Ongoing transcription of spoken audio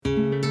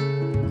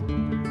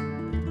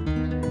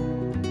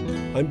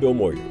I'm Bill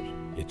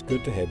Moyers. It's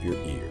good to have your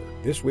ear.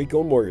 This week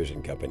on Moyers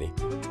 & Company,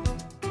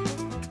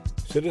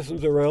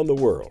 citizens around the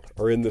world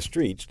are in the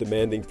streets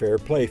demanding fair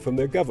play from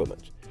their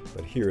governments.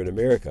 But here in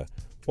America,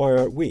 why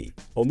aren't we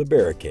on the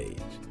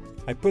barricades?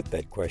 I put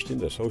that question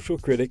to social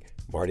critic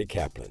Marty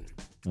Kaplan.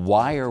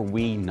 Why are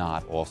we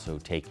not also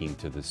taking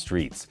to the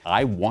streets?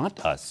 I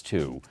want us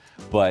to,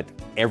 but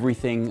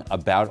everything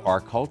about our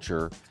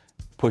culture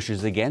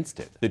pushes against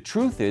it. The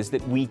truth is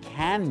that we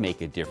can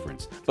make a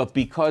difference, but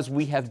because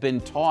we have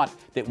been taught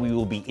that we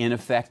will be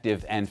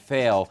ineffective and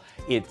fail,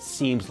 it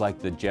seems like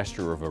the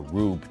gesture of a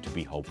rube to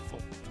be hopeful.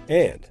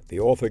 And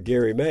the author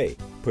Gary May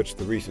puts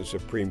the recent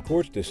Supreme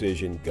Court's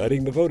decision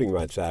gutting the Voting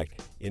Rights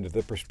Act into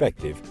the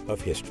perspective of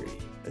history.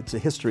 It's a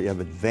history of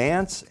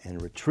advance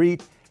and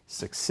retreat,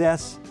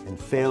 success and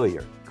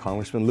failure.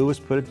 Congressman Lewis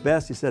put it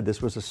best. He said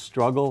this was a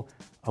struggle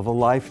of a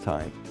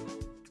lifetime.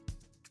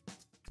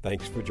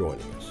 Thanks for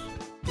joining us.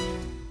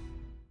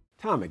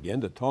 Time again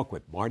to talk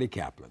with Marty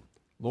Kaplan.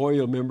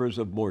 Loyal members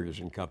of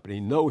Moyers & Company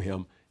know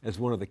him as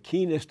one of the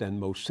keenest and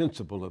most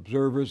sensible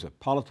observers of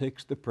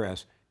politics, the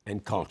press,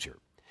 and culture.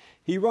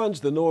 He runs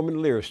the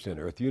Norman Lear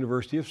Center at the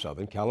University of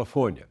Southern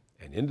California,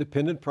 an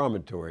independent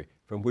promontory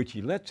from which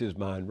he lets his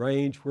mind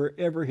range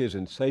wherever his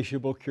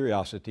insatiable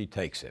curiosity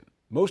takes him.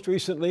 Most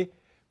recently,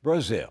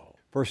 Brazil.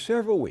 For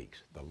several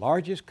weeks, the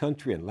largest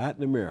country in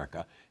Latin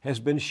America has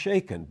been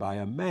shaken by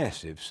a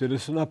massive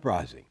citizen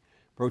uprising,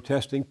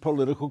 protesting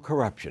political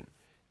corruption,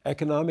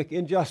 economic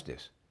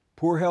injustice,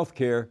 poor health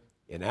care,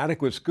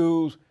 inadequate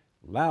schools,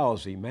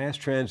 lousy mass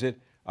transit,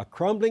 a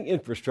crumbling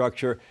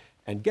infrastructure,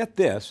 and get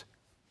this,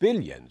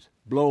 billions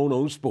blown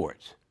on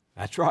sports.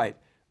 That's right,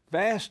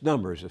 vast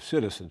numbers of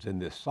citizens in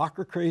this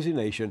soccer-crazy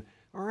nation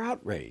are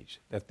outraged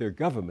that their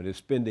government is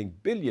spending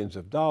billions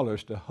of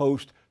dollars to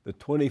host the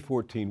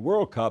 2014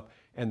 World Cup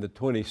and the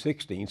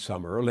 2016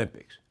 Summer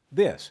Olympics.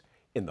 This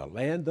in the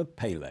land of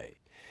Pele.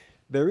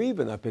 They're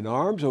even up in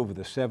arms over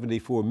the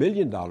 $74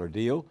 million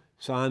deal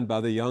signed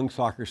by the young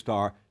soccer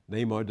star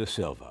Neymar da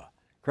Silva.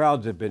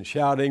 Crowds have been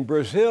shouting,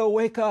 "Brazil,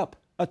 wake up!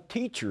 A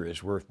teacher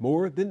is worth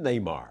more than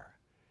Neymar."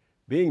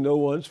 Being no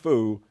one's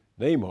fool,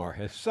 Neymar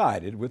has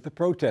sided with the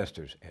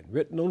protesters and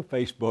written on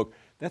Facebook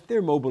that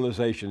their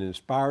mobilization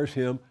inspires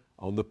him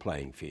on the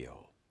playing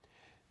field.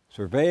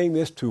 Surveying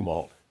this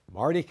tumult,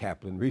 Marty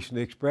Kaplan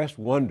recently expressed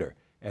wonder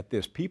at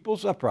this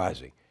people's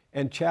uprising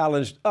and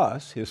challenged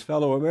us, his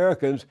fellow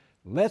Americans,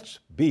 let's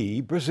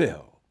be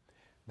Brazil.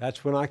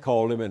 That's when I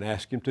called him and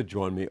asked him to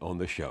join me on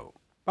the show.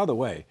 By the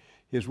way,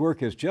 his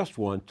work has just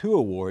won 2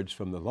 awards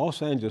from the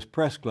Los Angeles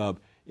Press Club,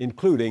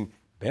 including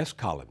Best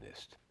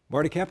Columnist.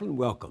 Marty Kaplan,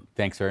 welcome.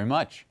 Thanks very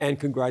much. And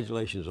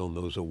congratulations on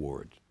those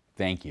awards.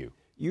 Thank you.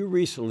 You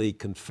recently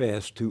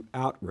confessed to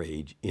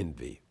outrage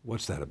envy.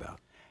 What's that about?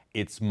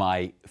 It's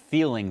my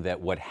feeling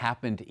that what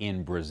happened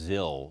in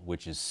Brazil,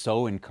 which is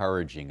so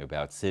encouraging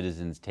about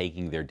citizens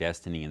taking their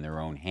destiny in their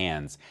own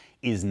hands,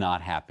 is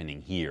not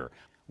happening here.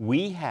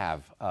 We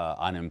have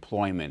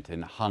unemployment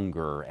and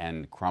hunger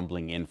and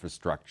crumbling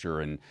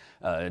infrastructure and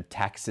a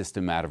tax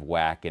system out of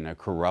whack and a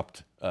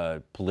corrupt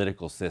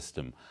political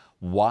system.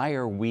 Why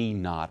are we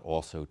not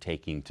also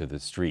taking to the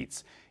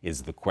streets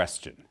is the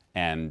question.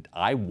 And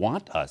I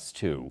want us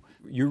to.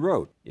 You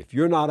wrote, if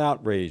you're not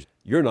outraged,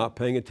 you're not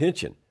paying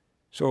attention.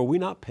 So are we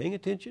not paying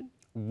attention?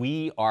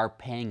 We are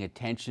paying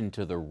attention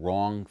to the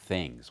wrong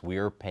things. We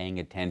are paying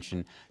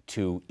attention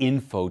to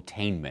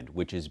infotainment,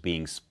 which is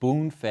being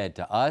spoon-fed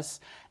to us.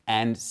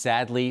 And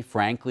sadly,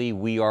 frankly,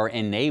 we are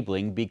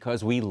enabling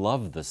because we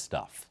love the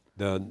stuff.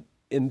 The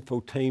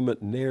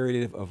infotainment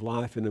narrative of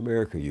life in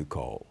America, you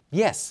call.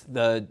 Yes,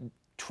 the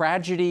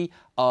tragedy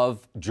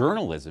of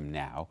journalism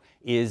now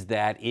is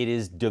that it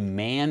is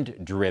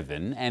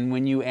demand-driven, and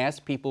when you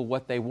ask people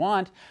what they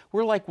want,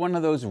 we're like one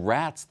of those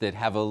rats that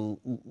have a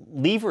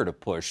lever to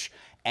push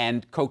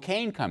and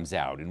cocaine comes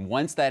out. And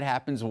once that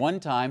happens one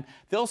time,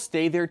 they'll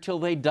stay there till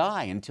they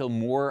die, until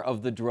more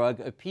of the drug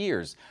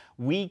appears.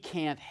 We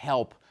can't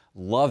help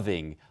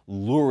loving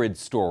lurid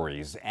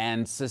stories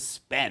and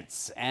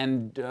suspense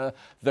and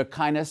the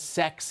kind of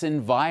sex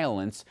and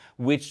violence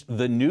which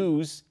the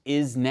news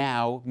is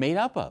now made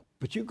up of.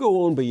 But you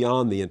go on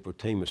beyond the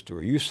infotainment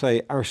story. You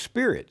say our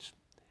spirits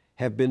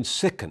have been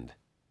sickened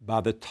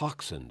by the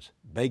toxins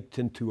baked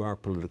into our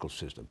political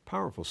system.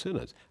 Powerful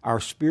sentence. Our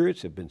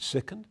spirits have been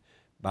sickened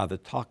by the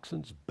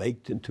toxins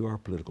baked into our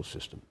political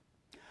system.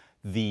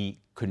 The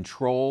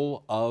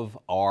control of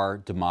our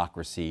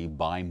democracy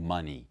by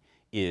money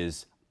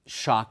is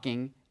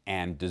shocking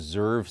and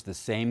deserves the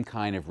same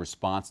kind of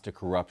response to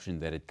corruption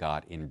that it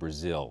got in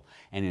Brazil.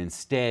 And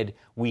instead,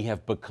 we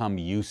have become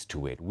used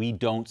to it. We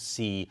don't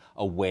see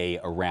a way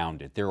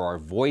around it. There are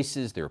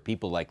voices, there are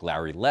people like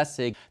Larry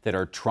Lessig that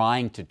are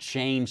trying to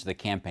change the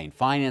campaign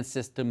finance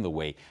system, the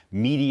way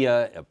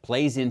media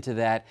plays into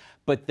that,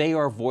 but they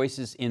are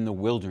voices in the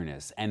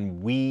wilderness.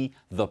 And we,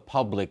 the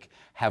public,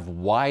 have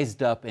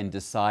wised up and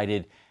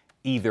decided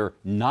either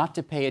not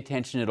to pay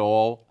attention at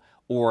all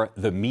or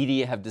the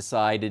media have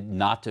decided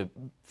not to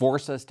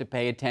force us to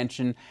pay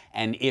attention.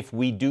 And if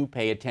we do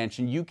pay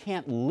attention, you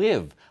can't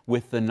live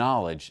with the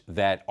knowledge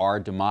that our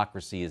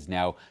democracy is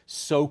now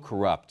so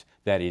corrupt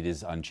that it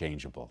is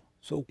unchangeable.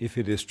 So if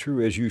it is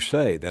true, as you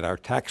say, that our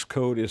tax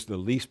code is the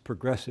least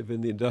progressive in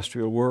the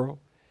industrial world,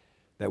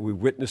 that we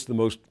witnessed the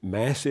most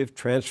massive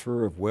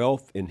transfer of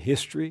wealth in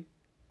history,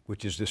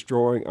 which is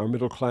destroying our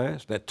middle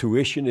class, that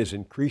tuition is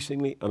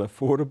increasingly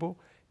unaffordable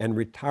and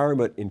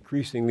retirement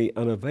increasingly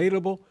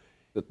unavailable,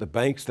 that the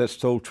banks that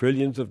stole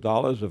trillions of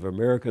dollars of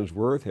Americans'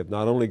 worth have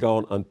not only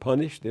gone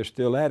unpunished, they're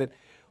still at it.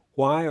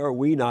 Why are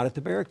we not at the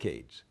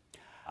barricades?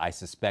 I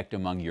suspect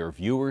among your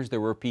viewers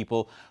there were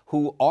people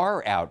who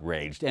are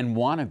outraged and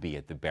want to be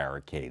at the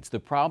barricades.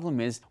 The problem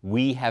is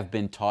we have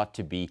been taught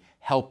to be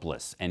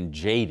helpless and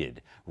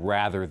jaded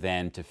rather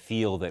than to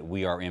feel that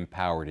we are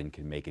empowered and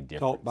can make a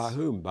difference. Taught by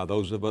whom? By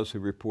those of us who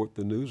report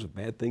the news of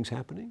bad things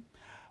happening?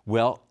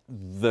 Well,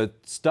 the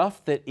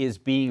stuff that is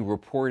being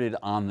reported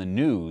on the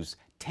news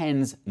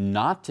tends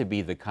not to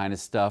be the kind of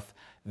stuff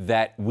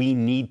that we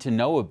need to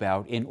know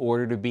about in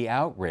order to be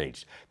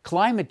outraged.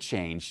 Climate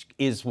change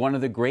is one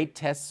of the great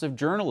tests of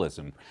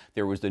journalism.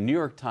 There was the New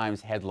York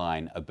Times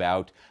headline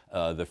about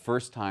the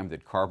first time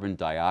that carbon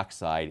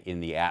dioxide in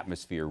the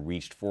atmosphere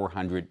reached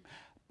 400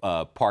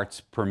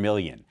 parts per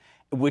million,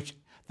 which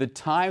the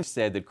Times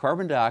said that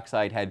carbon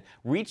dioxide had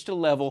reached a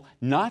level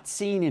not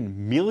seen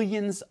in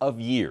millions of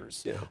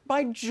years. Yeah.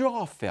 My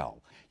jaw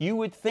fell. You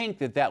would think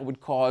that that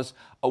would cause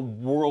a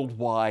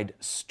worldwide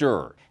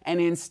stir. And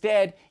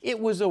instead, it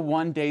was a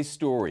one-day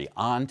story.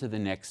 On to the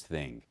next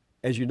thing.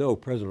 As you know,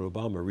 President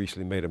Obama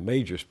recently made a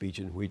major speech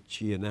in which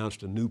he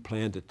announced a new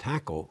plan to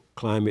tackle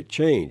climate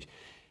change.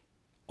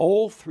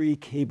 All three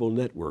cable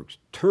networks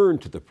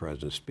turned to the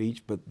president's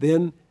speech, but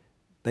then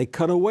they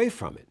cut away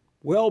from it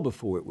well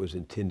before it was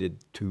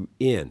intended to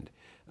end.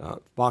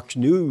 Fox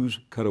News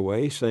cut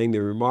away, saying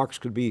the remarks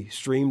could be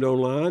streamed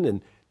online,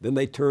 and then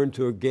they turned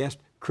to a guest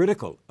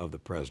critical of the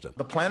president.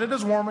 The planet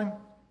is warming,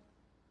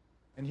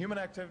 and human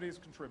activity is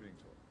contributing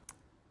to it.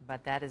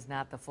 But that is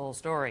not the full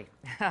story.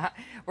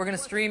 We're going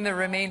to stream the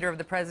remainder of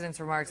the president's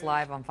remarks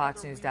live on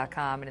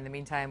FoxNews.com, and in the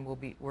meantime,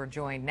 we're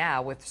joined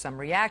now with some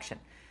reaction.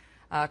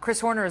 Chris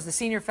Horner is the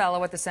senior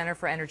fellow at the Center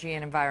for Energy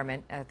and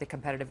Environment at the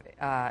Competitive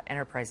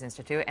Enterprise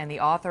Institute and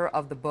the author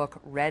of the book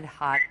Red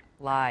Hot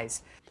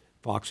Lies.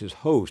 Fox's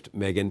host,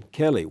 Megyn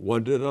Kelly,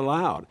 wondered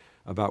aloud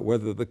about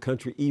whether the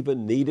country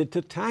even needed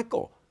to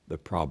tackle the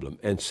problem.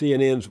 And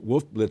CNN's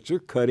Wolf Blitzer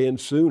cut in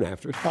soon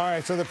after. All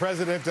right, so the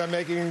president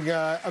making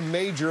a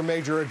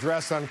major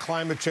address on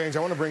climate change. I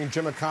want to bring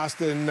Jim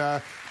Acosta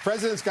in.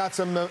 President's got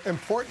some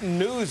important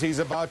news he's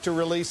about to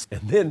release.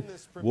 And then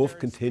Wolf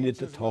continued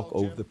to talk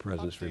over the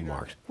president's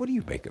remarks. What do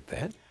you make of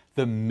that?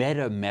 The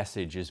meta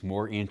message is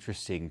more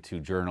interesting to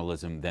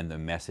journalism than the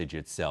message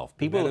itself.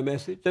 The meta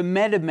message? The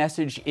meta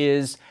message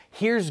is,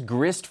 here's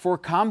grist for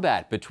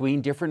combat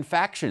between different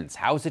factions.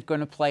 How's it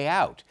going to play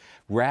out?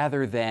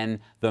 Rather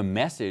than the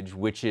message,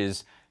 which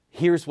is,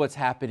 here's what's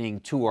happening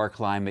to our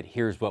climate,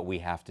 here's what we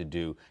have to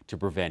do to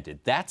prevent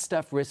it. That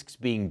stuff risks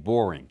being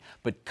boring,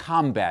 but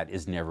combat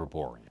is never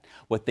boring.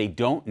 What they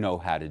don't know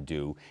how to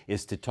do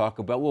is to talk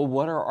about, well,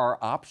 what are our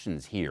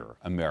options here,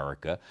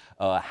 America?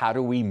 How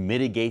do we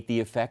mitigate the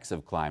effects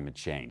of climate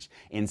change?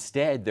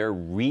 Instead, they're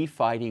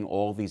refighting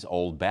all these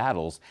old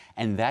battles,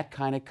 and that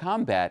kind of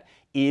combat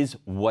is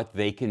what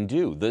they can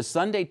do. The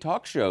Sunday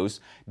talk shows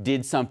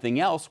did something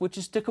else, which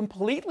is to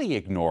completely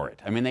ignore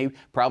it. I mean, they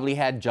probably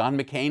had John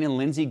McCain and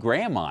Lindsey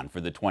Graham on for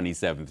the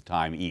 27th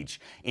time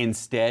each,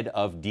 instead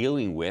of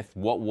dealing with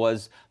what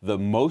was the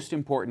most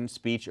important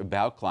speech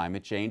about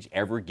climate change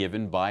ever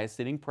given by a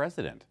sitting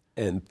president.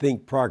 And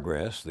Think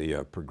Progress,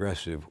 the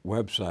progressive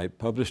website,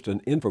 published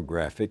an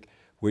infographic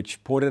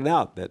which pointed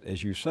out that,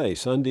 as you say,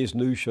 Sunday's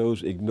news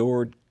shows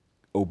ignored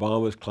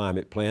Obama's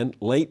climate plan.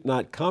 Late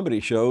night comedy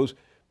shows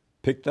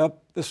picked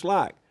up the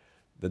slack.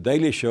 The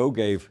Daily Show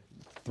gave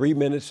 3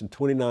 minutes and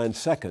 29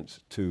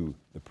 seconds to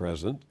the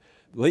president.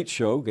 The Late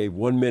Show gave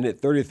 1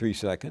 minute 33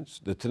 seconds.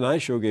 The Tonight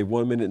Show gave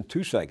 1 minute and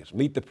 2 seconds.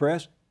 Meet the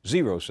Press,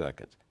 0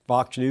 seconds.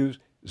 Fox News,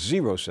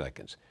 0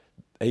 seconds.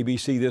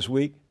 ABC This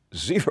Week,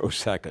 0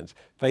 seconds.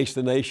 Face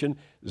the Nation,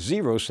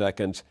 0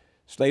 seconds.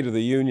 State of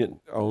the Union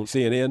on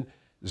CNN,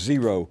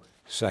 0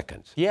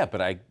 seconds. Yeah, but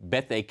I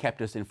bet they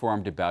kept us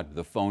informed about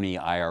the phony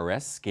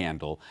IRS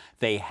scandal.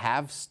 They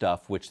have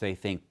stuff which they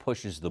think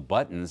pushes the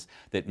buttons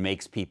that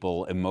makes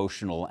people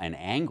emotional and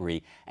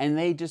angry, and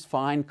they just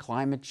find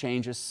climate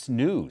change a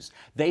snooze.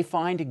 They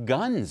find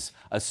guns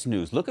a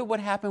snooze. Look at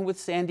what happened with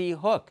Sandy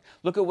Hook.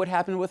 Look at what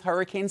happened with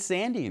Hurricane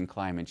Sandy and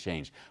climate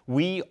change.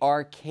 We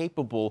are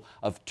capable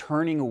of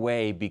turning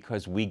away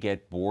because we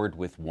get bored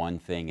with one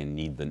thing and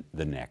need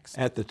the next.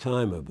 At the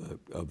time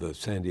of the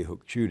Sandy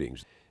Hook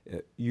shootings,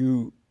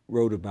 you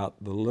wrote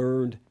about the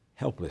learned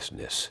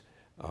helplessness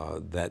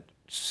that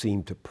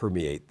seemed to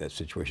permeate that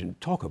situation.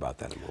 Talk about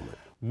that a moment.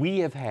 We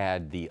have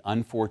had the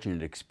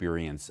unfortunate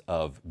experience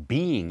of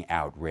being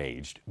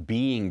outraged,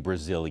 being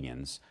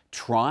Brazilians,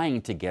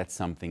 trying to get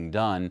something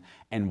done,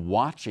 and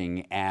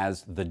watching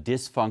as the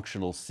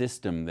dysfunctional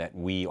system that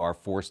we are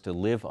forced to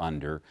live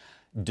under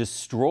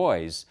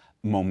destroys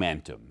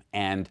momentum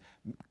and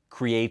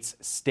creates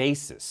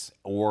stasis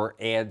or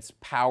adds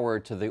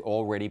power to the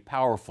already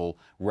powerful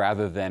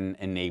rather than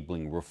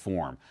enabling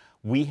reform.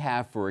 We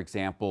have, for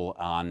example,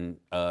 on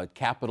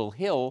Capitol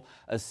Hill,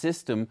 a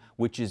system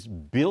which is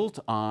built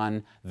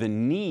on the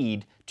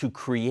need to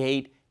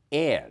create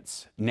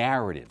ads,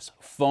 narratives,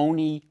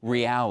 phony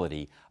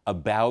reality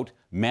about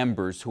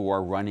members who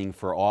are running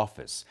for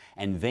office.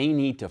 And they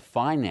need to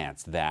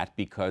finance that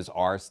because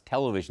our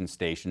television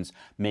stations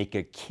make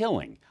a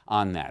killing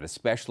on that,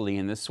 especially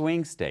in the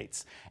swing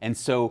states. And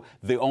so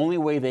the only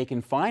way they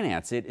can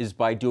finance it is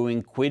by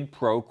doing quid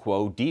pro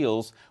quo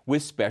deals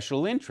with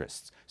special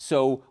interests.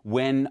 So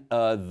when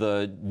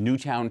the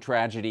Newtown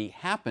tragedy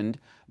happened,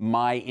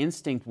 my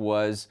instinct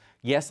was,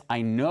 yes,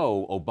 I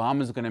know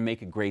Obama's going to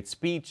make a great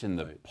speech and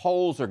the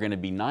polls are going to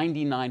be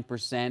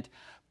 99%,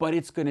 but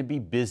it's going to be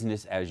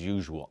business as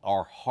usual.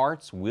 Our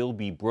hearts will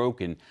be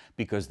broken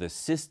because the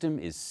system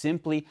is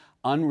simply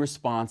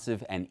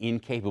unresponsive and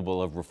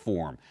incapable of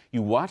reform.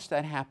 You watch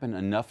that happen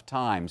enough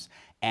times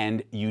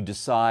and you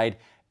decide,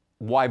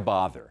 why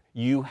bother?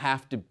 You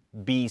have to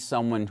be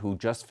someone who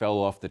just fell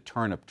off the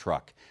turnip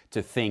truck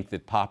to think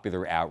that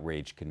popular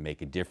outrage can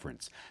make a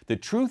difference. The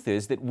truth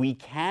is that we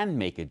can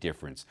make a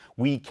difference.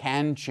 We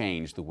can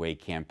change the way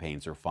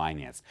campaigns are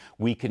financed.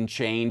 We can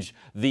change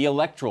the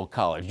Electoral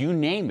College. You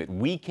name it.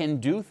 We can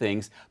do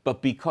things,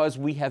 but because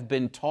we have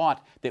been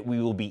taught that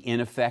we will be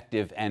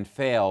ineffective and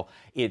fail,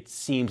 it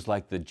seems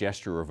like the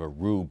gesture of a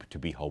rube to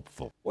be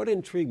hopeful. What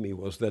intrigued me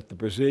was that the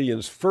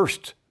Brazilians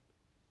first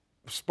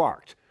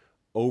sparked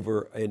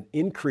over an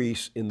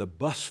increase in the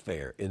bus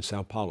fare in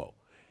Sao Paulo,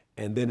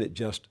 and then it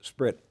just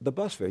spread the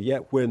bus fare.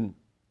 Yet when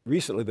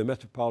recently the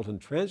Metropolitan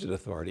Transit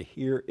Authority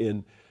here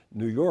in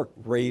New York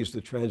raised the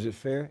transit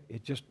fare,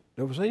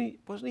 there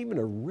wasn't even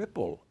a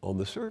ripple on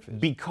the surface.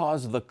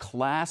 Because the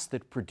class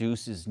that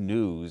produces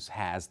news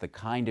has the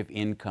kind of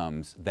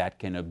incomes that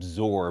can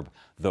absorb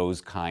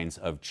those kinds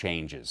of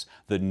changes.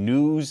 The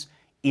news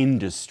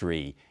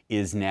industry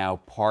is now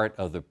part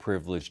of the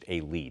privileged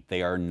elite.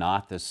 They are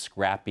not the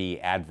scrappy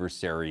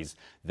adversaries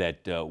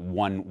that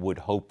one would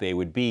hope they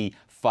would be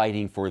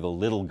fighting for the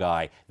little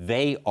guy.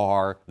 They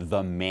are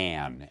the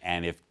man.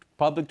 And if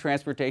public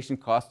transportation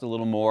costs a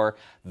little more,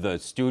 the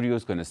studio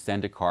is going to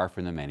send a car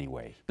for them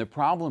anyway. The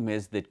problem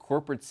is that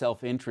corporate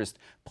self-interest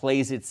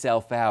plays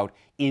itself out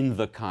in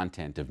the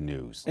content of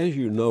news. As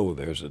you know,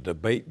 there's a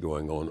debate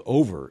going on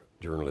over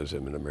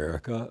journalism in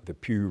America. The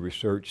Pew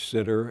Research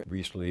Center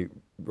recently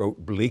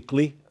wrote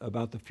bleakly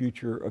about the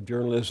future of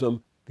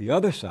journalism. The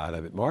other side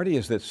of it, Marty,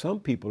 is that some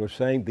people are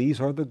saying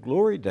these are the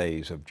glory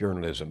days of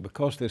journalism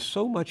because there's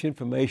so much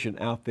information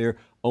out there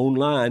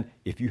online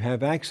if you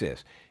have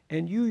access.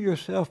 And you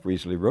yourself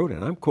recently wrote,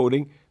 and I'm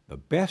quoting, "The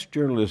best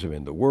journalism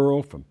in the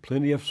world from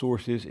plenty of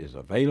sources is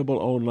available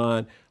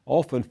online,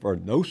 often for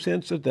no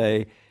cents a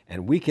day,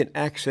 and we can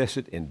access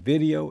it in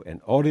video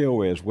and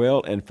audio as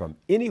well, and from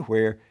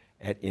anywhere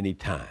at any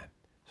time."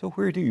 So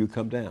where do you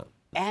come down?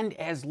 And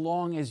as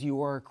long as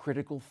you are a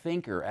critical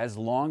thinker, as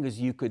long as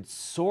you could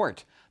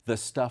sort the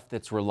stuff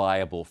that's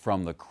reliable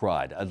from the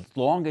crud, as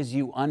long as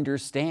you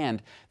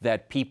understand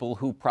that people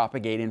who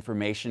propagate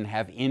information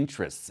have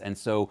interests, and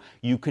so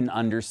you can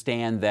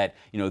understand that,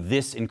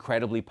 this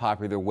incredibly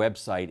popular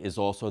website is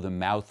also the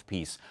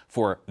mouthpiece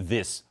for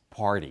this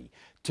party.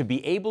 To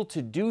be able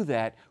to do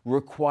that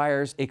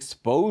requires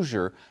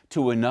exposure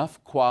to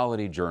enough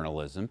quality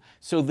journalism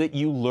so that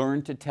you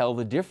learn to tell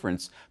the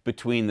difference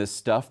between the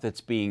stuff that's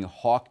being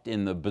hawked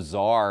in the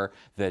bazaar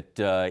that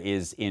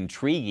is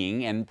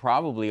intriguing and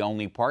probably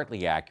only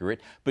partly accurate,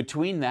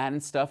 between that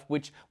and stuff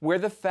where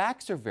the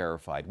facts are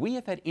verified. We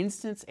have had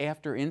instance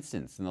after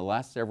instance in the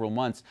last several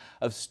months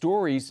of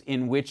stories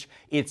in which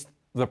it's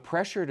the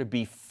pressure to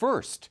be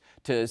first,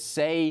 to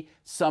say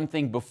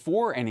something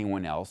before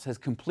anyone else, has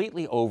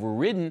completely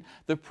overridden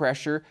the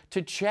pressure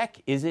to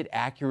check, is it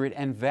accurate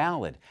and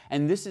valid?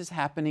 And this is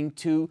happening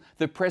to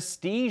the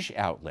prestige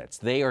outlets.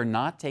 They are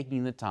not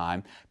taking the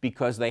time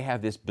because they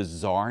have this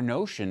bizarre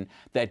notion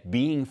that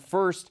being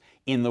first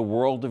in the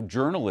world of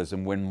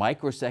journalism, when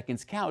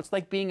microseconds count, it's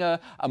like being a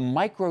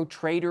micro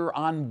trader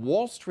on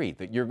Wall Street,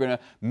 that you're going to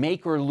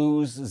make or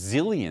lose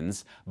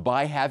zillions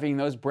by having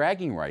those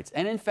bragging rights.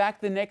 And in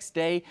fact, the next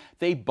day,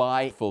 they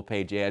buy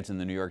full-page ads in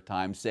the New York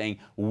Times saying,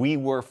 "We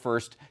were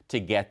first to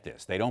get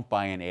this." They don't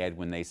buy an ad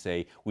when they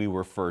say, "We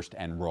were first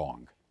and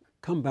wrong."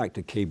 Come back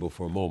to cable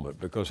for a moment,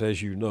 because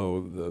as you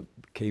know, the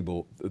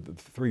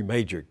three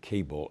major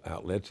cable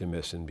outlets,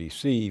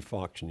 MSNBC,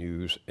 Fox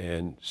News,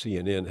 and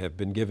CNN, have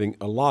been giving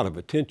a lot of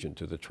attention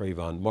to the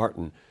Trayvon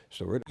Martin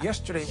Stewart.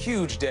 Yesterday,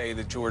 huge day,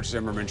 the George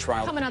Zimmerman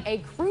trial. Coming up, a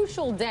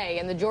crucial day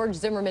in the George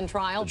Zimmerman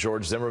trial. The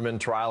George Zimmerman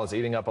trial is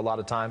eating up a lot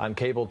of time on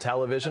cable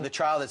television. The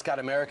trial that's got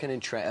America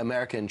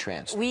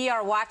entranced. We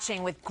are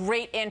watching with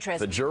great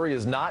interest. The jury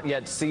is not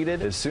yet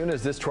seated. As soon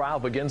as this trial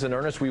begins in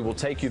earnest, we will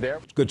take you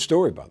there. Good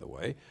story, by the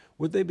way.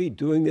 Would they be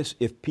doing this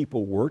if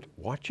people weren't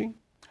watching?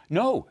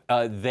 No,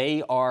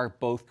 they are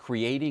both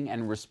creating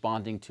and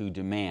responding to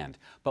demand.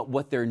 But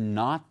what they're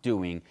not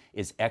doing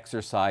is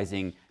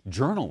exercising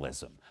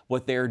journalism.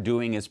 What they're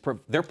doing is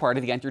they're part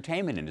of the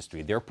entertainment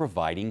industry. They're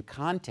providing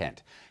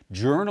content.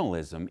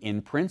 Journalism,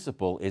 in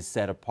principle, is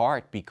set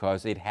apart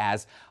because it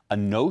has a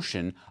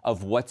notion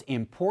of what's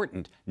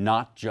important,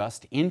 not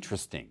just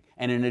interesting.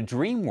 And in a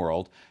dream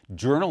world,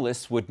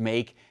 journalists would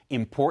make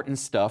important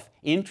stuff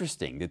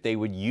interesting, that they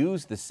would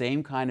use the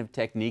same kind of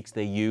techniques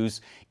they use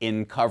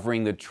in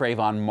covering the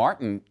Trayvon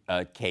Martin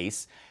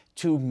case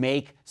to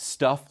make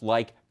stuff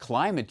like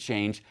climate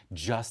change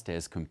just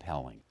as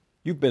compelling.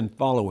 You've been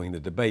following the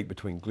debate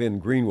between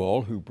Glenn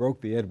Greenwald, who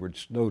broke the Edward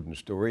Snowden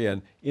story,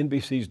 and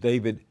NBC's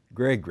David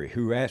Gregory,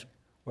 who asked,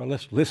 well,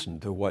 let's listen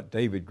to what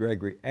David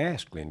Gregory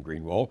asked Glenn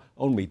Greenwald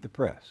on Meet the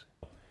Press.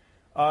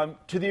 To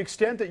the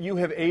extent that you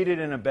have aided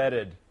and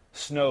abetted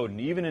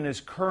Snowden, even in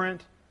his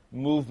current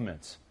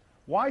movements,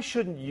 why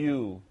shouldn't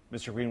you,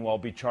 Mr.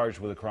 Greenwald, be charged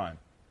with a crime?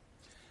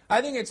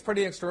 I think it's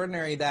pretty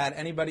extraordinary that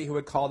anybody who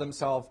would call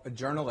themselves a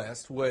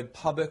journalist would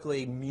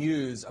publicly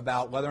muse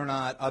about whether or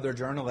not other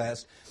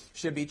journalists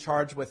should be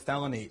charged with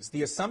felonies.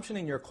 The assumption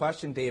in your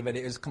question, David,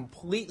 is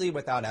completely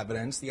without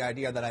evidence, the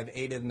idea that I've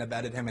aided and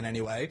abetted him in any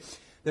way.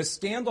 The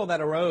scandal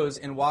that arose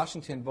in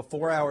Washington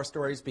before our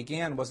stories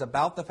began was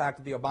about the fact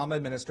that the Obama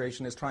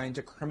administration is trying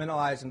to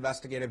criminalize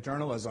investigative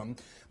journalism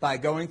by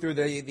going through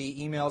the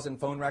emails and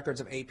phone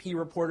records of AP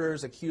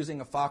reporters,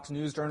 accusing a Fox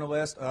News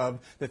journalist of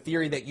the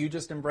theory that you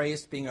just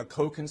embraced, being a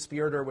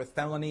co-conspirator with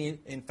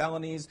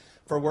felonies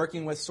for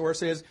working with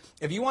sources.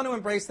 If you want to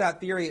embrace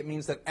that theory, it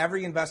means that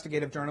every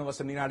investigative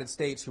journalist in the United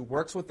States who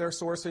works with their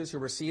sources, who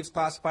receives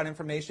classified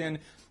information,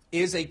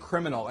 is a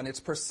criminal. And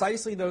it's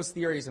precisely those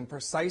theories and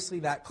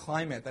precisely that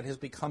climate that has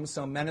become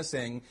so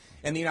menacing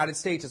in the United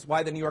States. It's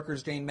why the New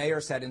Yorker's Jane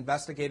Mayer said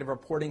investigative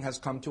reporting has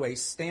come to a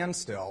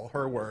standstill,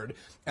 her word,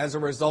 as a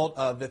result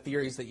of the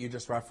theories that you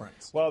just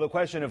referenced. Well, the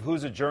question of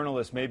who's a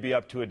journalist may be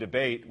up to a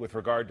debate with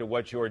regard to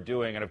what you're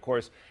doing. And of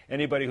course,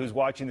 anybody who's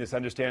watching this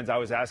understands I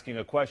was asking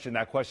a question.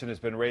 That question has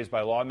been raised by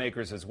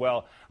lawmakers as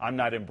well. I'm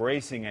not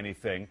embracing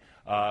anything,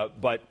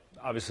 but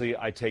obviously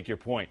I take your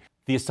point.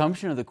 The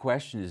assumption of the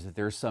question is that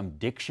there's some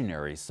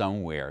dictionary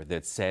somewhere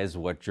that says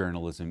what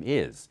journalism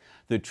is.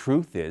 The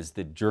truth is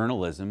that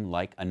journalism,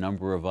 like a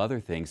number of other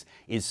things,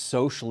 is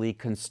socially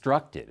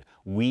constructed.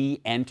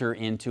 We enter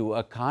into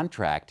a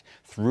contract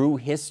through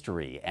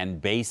history and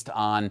based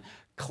on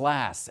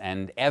class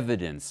and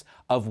evidence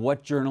of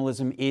what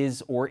journalism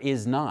is or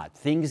is not.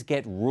 Things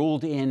get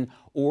ruled in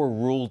or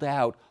ruled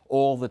out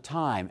all the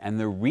time, and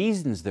the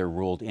reasons they're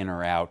ruled in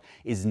or out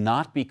is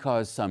not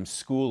because some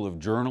school of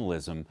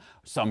journalism,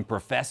 some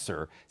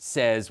professor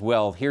says,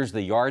 well, here's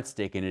the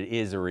yardstick and it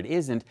is or it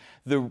isn't.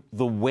 The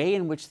way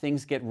in which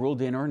things get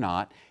ruled in or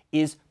not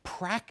is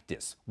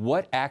practice,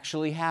 what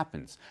actually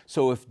happens.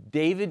 So if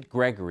David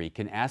Gregory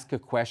can ask a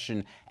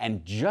question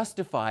and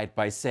justify it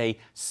by say,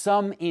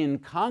 some in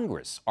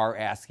Congress are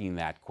asking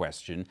that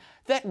question,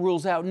 that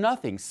rules out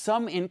nothing.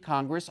 Some in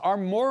Congress are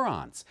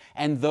morons,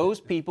 and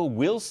those people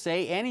will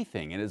say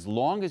anything. And as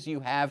long as you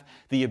have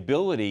the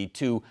ability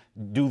to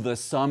do the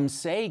some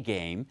say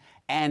game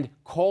and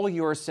call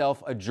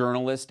yourself a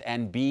journalist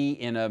and be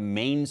in a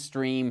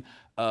mainstream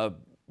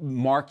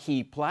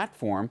marquee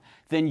platform,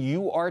 then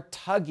you are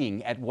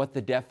tugging at what the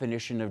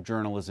definition of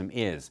journalism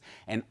is.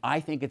 And I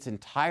think it's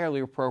entirely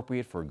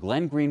appropriate for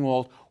Glenn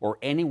Greenwald or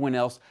anyone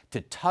else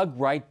to tug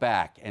right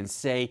back and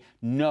say,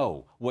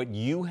 no, what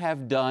you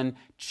have done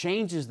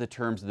changes the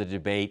terms of the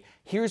debate.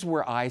 Here's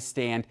where I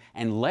stand,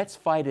 and let's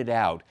fight it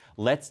out.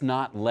 Let's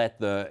not let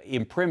the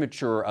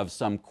imprimatur of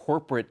some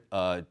corporate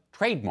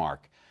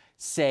trademark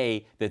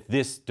say that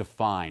this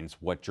defines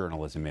what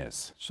journalism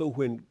is. So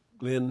when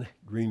Glenn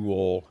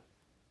Greenwald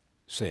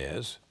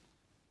says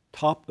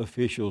top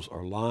officials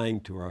are lying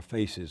to our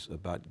faces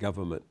about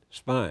government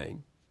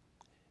spying,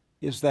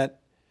 is that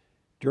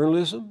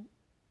journalism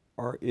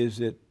or is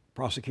it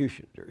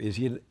prosecution? Is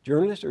he a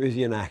journalist or is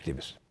he an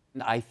activist?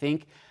 I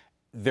think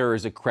there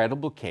is a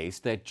credible case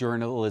that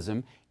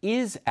journalism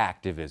is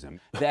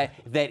activism. That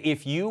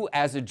if you,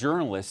 as a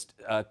journalist,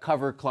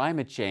 cover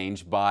climate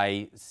change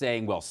by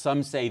saying, well,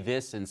 some say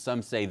this and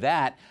some say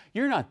that,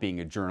 you're not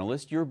being a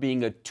journalist. You're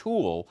being a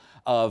tool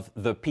of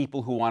the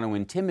people who want to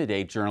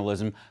intimidate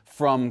journalism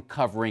from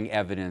covering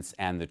evidence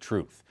and the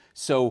truth.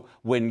 So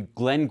when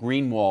Glenn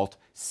Greenwald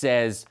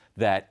says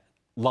that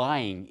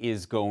lying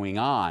is going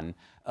on,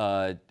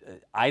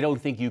 I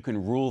don't think you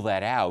can rule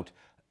that out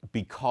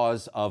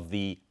because of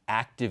the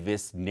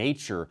activist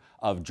nature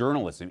of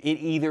journalism. It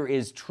either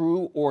is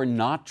true or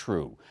not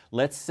true.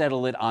 Let's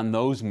settle it on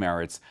those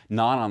merits,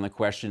 not on the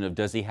question of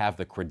does he have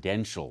the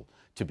credential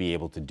to be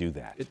able to do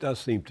that. It does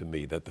seem to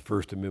me that the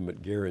First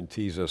Amendment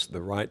guarantees us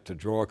the right to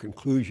draw a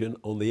conclusion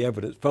on the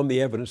evidence, from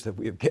the evidence that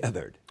we have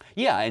gathered.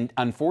 Yeah, and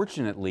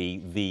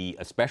unfortunately,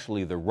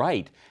 especially the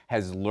right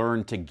has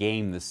learned to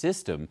game the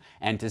system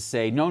and to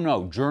say,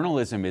 no,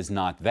 journalism is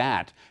not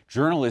that.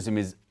 Journalism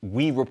is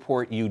we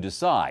report, you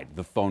decide,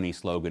 the phony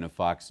slogan of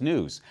Fox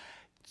News.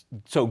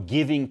 So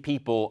giving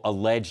people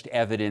alleged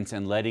evidence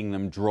and letting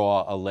them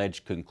draw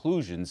alleged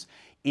conclusions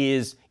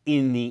is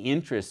in the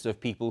interests of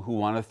people who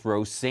want to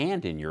throw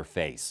sand in your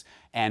face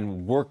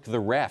and work the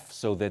ref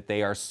so that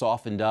they are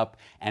softened up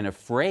and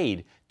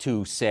afraid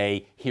to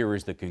say, here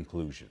is the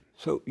conclusion.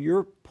 So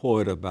your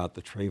point about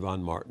the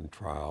Trayvon Martin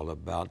trial,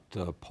 about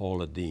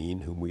Paula Deen,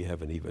 whom we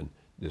haven't even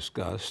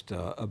discussed,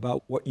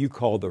 about what you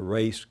call the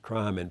race,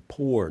 crime, and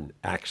porn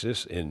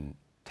axis in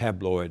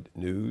tabloid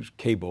news,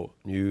 cable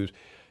news,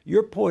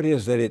 your point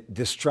is that it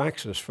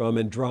distracts us from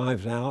and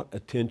drives out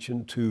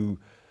attention to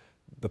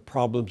the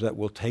problems that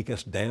will take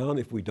us down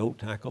if we don't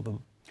tackle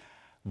them?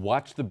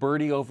 Watch the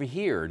birdie over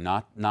here,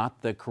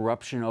 not the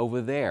corruption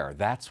over there.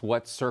 That's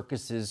what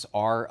circuses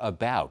are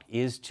about,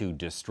 is to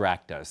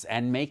distract us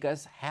and make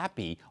us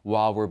happy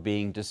while we're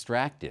being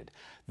distracted.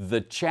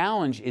 The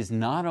challenge is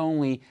not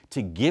only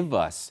to give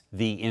us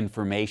the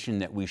information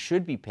that we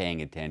should be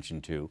paying attention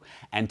to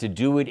and to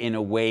do it in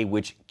a way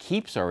which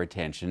keeps our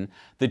attention.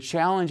 The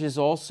challenge is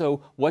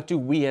also, what do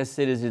we as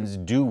citizens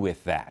do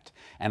with that?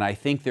 And I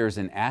think there's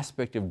an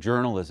aspect of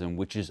journalism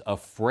which is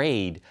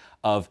afraid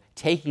of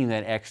taking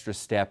that extra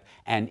step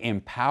and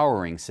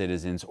empowering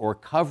citizens or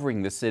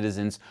covering the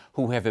citizens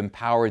who have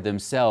empowered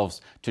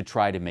themselves to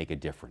try to make a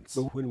difference.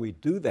 But when we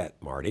do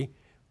that, Marty,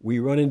 we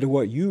run into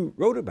what you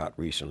wrote about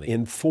recently,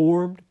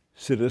 informed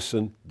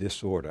citizen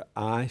disorder,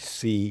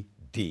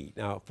 ICD.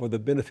 Now, for the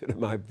benefit of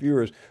my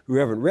viewers who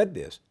haven't read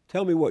this,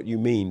 tell me what you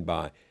mean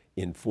by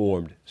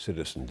informed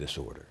citizen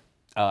disorder.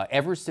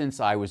 Ever since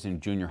I was in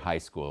junior high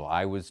school,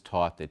 I was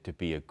taught that to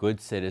be a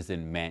good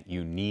citizen meant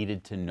you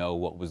needed to know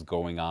what was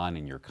going on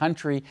in your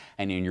country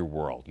and in your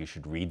world. You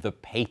should read the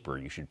paper.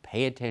 You should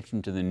pay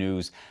attention to the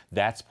news.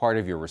 That's part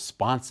of your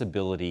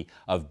responsibility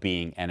of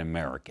being an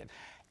American.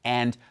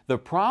 And the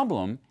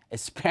problem,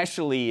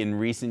 especially in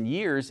recent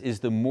years, is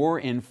the more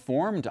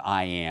informed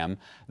I am,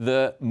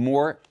 the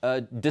more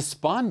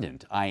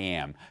despondent I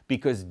am.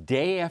 Because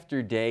day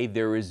after day,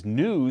 there is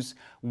news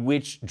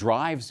which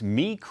drives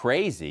me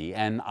crazy,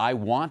 and I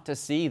want to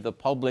see the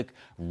public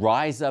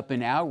rise up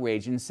in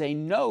outrage and say,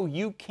 no,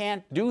 you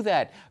can't do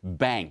that,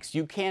 banks.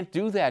 You can't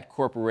do that,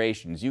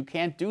 corporations. You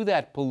can't do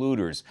that,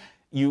 polluters.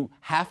 You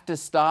have to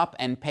stop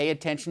and pay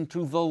attention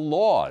to the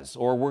laws,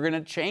 or we're going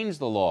to change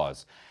the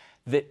laws.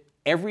 That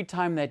every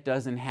time that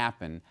doesn't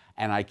happen,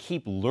 and I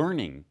keep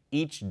learning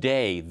each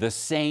day the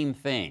same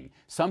thing,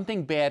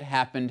 something bad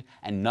happened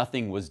and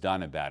nothing was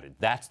done about it.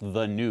 That's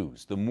the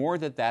news. The more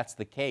that that's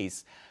the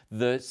case,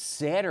 the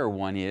sadder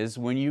one is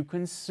when you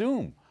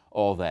consume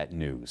all that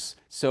news.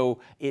 So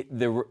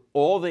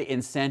all the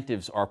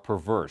incentives are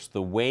perverse.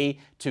 The way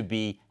to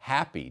be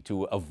happy,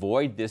 to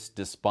avoid this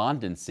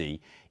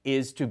despondency,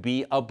 is to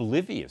be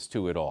oblivious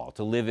to it all,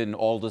 to live in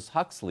Aldous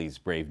Huxley's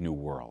Brave New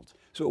World.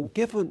 So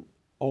given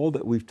all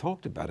that we've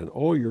talked about and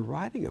all you're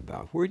writing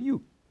about, where do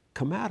you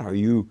come out? Are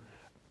you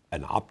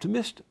an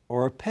optimist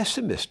or a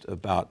pessimist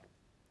about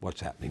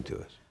what's happening to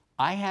us?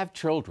 I have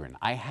children.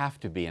 I have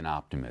to be an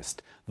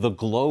optimist. The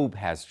globe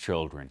has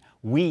children.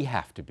 We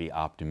have to be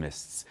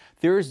optimists.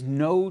 There is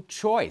no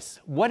choice.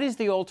 What is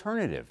the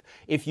alternative?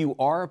 If you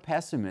are a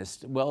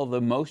pessimist, well,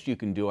 the most you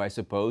can do, I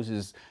suppose,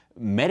 is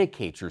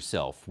medicate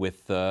yourself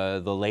with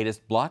the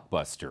latest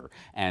blockbuster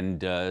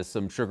and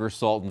some sugar,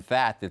 salt, and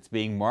fat that's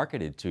being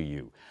marketed to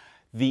you.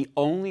 The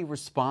only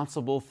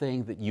responsible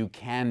thing that you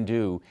can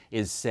do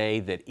is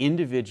say that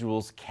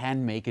individuals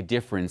can make a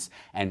difference,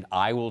 and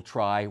I will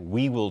try,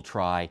 we will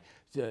try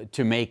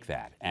to make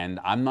that. And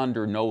I'm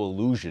under no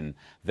illusion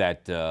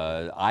that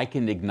I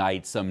can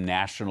ignite some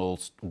national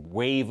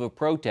wave of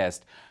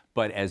protest,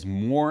 but as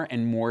more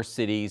and more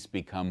cities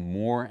become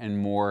more and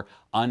more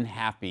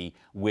unhappy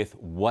with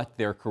what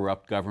their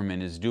corrupt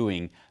government is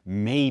doing,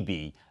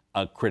 maybe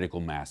a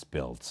critical mass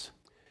builds.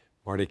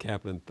 Marty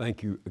Kaplan,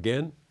 thank you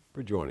again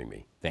for joining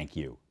me. Thank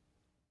you.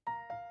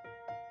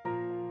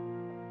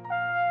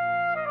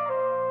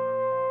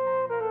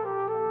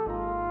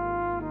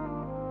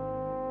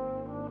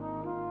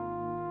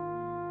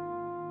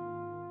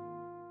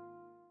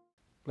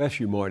 Bless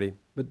you, Marty.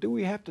 But do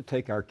we have to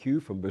take our cue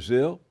from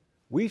Brazil?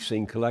 We've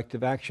seen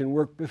collective action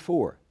work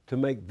before to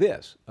make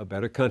this a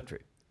better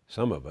country.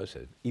 Some of us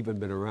have even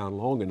been around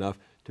long enough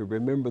to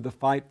remember the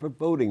fight for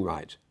voting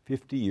rights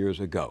 50 years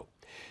ago.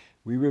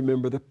 We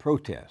remember the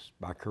protests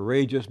by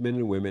courageous men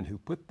and women who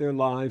put their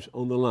lives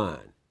on the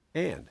line,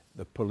 and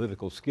the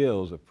political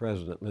skills of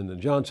President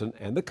Lyndon Johnson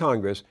and the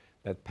Congress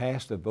that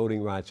passed the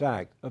Voting Rights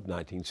Act of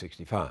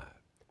 1965.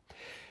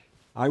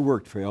 I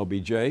worked for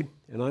LBJ,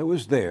 and I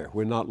was there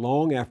when not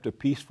long after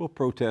peaceful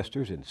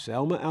protesters in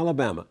Selma,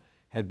 Alabama,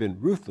 had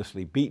been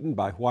ruthlessly beaten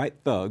by white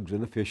thugs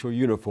in official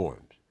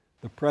uniforms.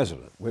 The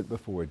president went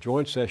before a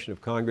joint session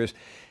of Congress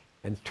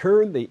and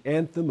turned the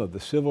anthem of the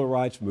civil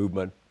rights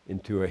movement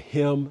into a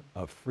hymn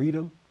of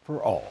freedom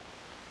for all.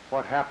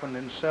 What happened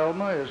in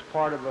Selma is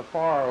part of a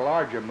far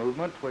larger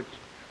movement which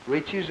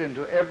reaches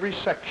into every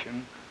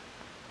section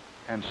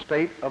and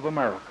state of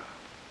America.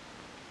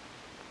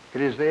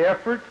 It is the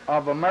effort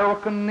of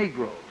American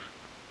Negroes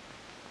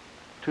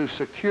to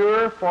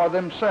secure for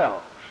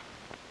themselves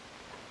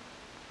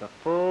the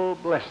full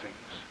blessings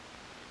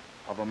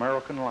of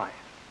American life.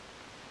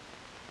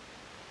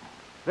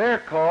 Their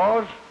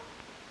cause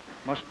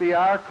must be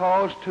our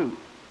cause too,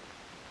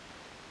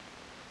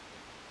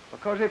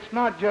 because it's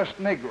not just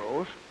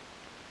Negroes,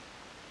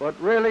 but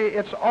really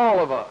it's all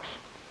of us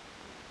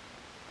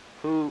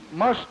who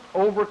must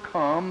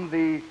overcome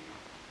the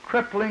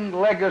crippling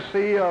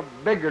legacy of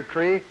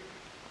bigotry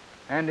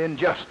and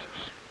injustice.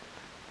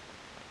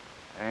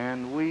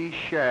 And we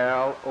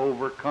shall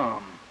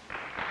overcome.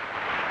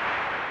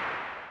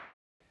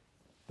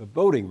 The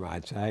Voting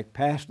Rights Act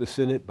passed the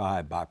Senate by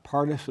a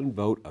bipartisan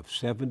vote of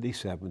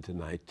 77 to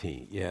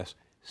 19. Yes,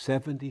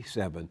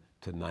 77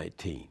 to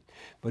 19.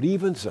 But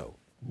even so,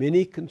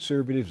 many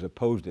conservatives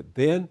opposed it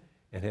then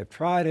and have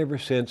tried ever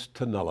since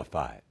to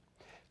nullify it.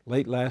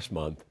 Late last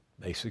month,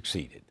 they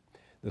succeeded.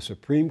 The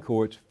Supreme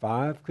Court's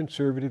 5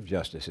 conservative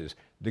justices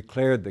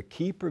declared the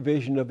key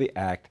provision of the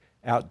act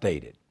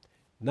outdated.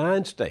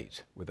 9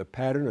 states with a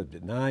pattern of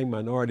denying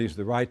minorities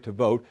the right to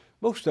vote,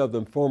 most of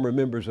them former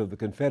members of the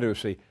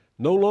Confederacy,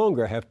 no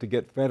longer have to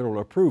get federal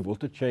approval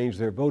to change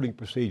their voting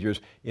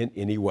procedures in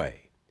any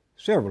way.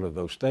 Several of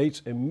those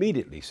states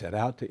immediately set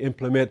out to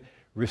implement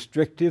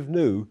restrictive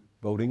new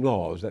voting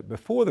laws that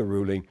before the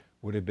ruling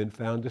would have been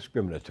found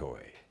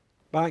discriminatory.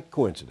 By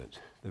coincidence,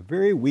 the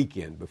very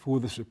weekend before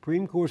the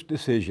Supreme Court's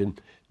decision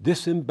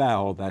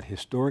disemboweled that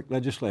historic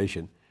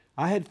legislation,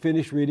 I had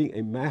finished reading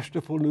a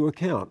masterful new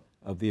account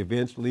of the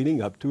events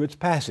leading up to its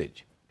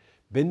passage,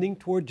 Bending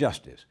Toward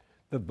Justice,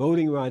 the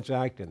Voting Rights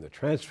Act and the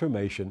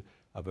Transformation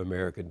of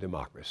American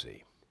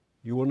Democracy.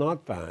 You will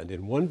not find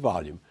in one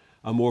volume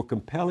a more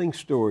compelling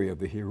story of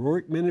the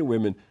heroic men and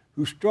women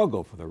who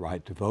struggle for the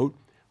right to vote,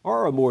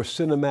 or a more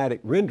cinematic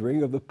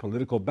rendering of the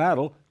political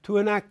battle to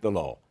enact the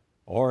law,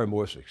 or a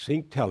more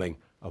succinct telling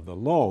of the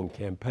long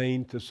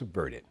campaign to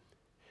subvert it.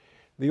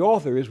 The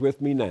author is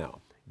with me now.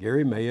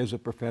 Gary May is a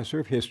professor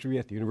of history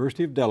at the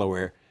University of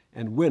Delaware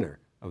and winner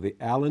of the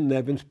Allan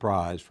Nevins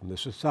Prize from the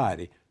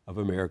Society of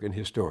American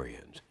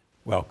Historians.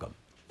 Welcome.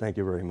 Thank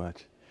you very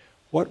much.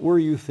 What were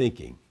you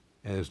thinking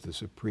as the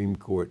Supreme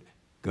Court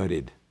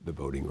gutted the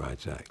Voting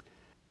Rights Act?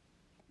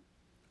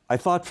 I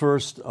thought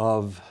first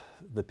of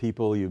the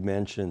people you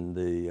mentioned,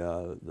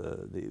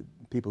 the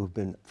people who've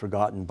been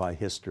forgotten by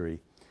history,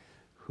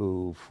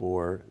 who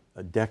for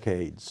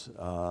decades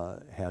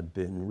had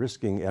been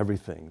risking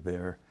everything,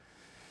 their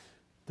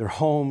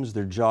homes,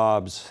 their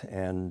jobs,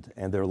 and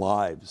their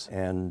lives.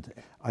 And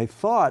I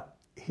thought,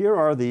 here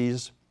are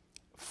these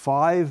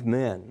 5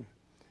 men,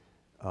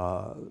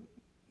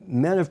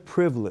 men of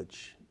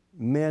privilege,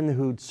 men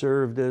who'd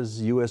served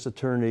as U.S.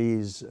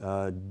 attorneys,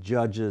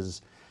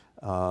 judges,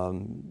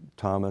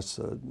 Thomas,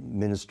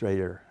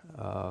 administrator.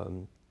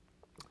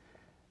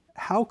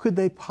 How could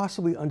they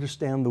possibly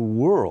understand the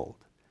world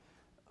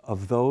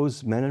of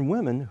those men and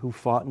women who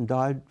fought and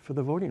died for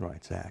the Voting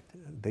Rights Act?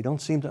 They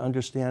don't seem to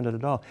understand it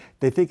at all.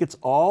 They think it's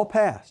all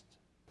past.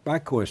 By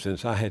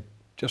coincidence, I had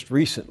just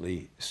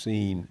recently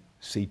seen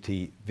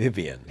C.T.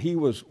 Vivian. He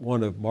was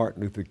one of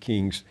Martin Luther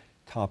King's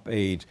top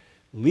aides,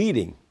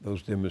 leading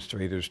those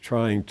demonstrators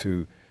trying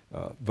to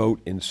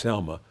vote in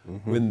Selma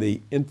when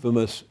the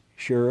infamous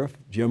Sheriff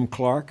Jim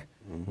Clark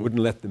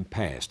wouldn't let them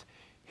pass.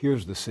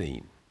 Here's the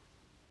scene.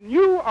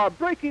 You are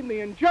breaking the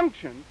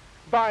injunction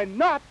by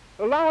not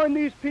allowing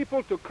these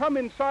people to come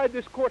inside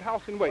this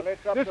courthouse and wait.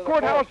 Well, this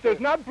courthouse does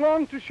not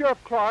belong to Sheriff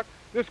Clark.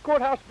 This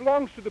courthouse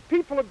belongs to the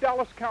people of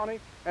Dallas County,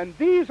 and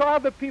these are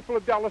the people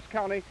of Dallas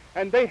County,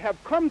 and they have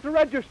come to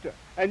register.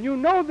 And you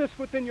know this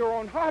within your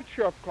own heart,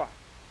 Sheriff Clark.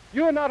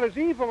 You're not as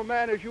evil a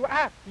man as you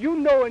act. You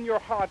know in your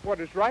heart what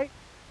is right.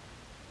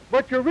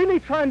 What you're really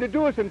trying to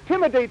do is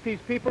intimidate these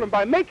people, and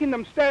by making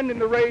them stand in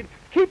the raid,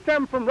 keep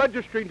them from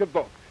registering to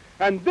vote.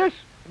 And this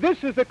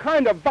is a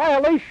kind of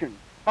violation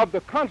of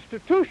the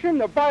Constitution,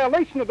 the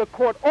violation of the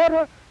court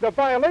order, the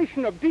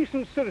violation of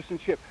decent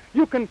citizenship.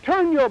 You can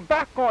turn your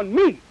back on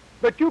me,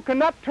 but you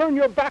cannot turn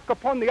your back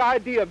upon the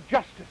idea of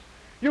justice.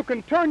 You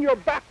can turn your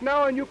back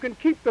now and you can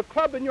keep the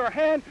club in your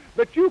hand,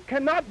 but you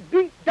cannot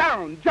beat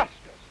down justice.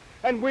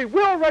 And we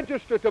will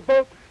register to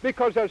vote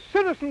because as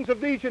citizens of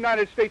these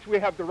United States, we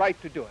have the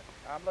right to do it.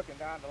 I'm looking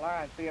down the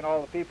line, seeing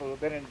all the people who've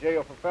been in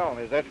jail for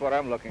felonies. That's what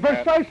I'm looking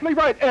at. Precisely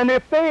right. And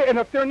if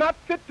they're not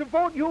fit to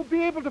vote, you'll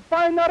be able to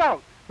find that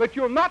out. But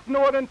you'll not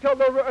know it until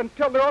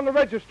they're on the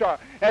register.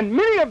 And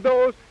many of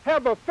those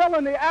have a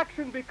felony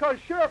action because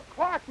Sheriff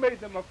Clark made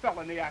them a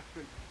felony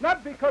action,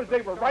 not because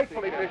they were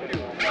rightfully pursued.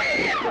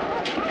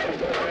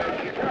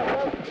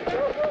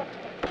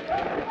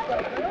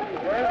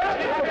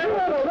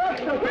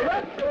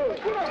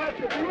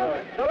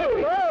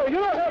 You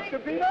don't have to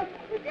beat us.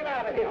 Get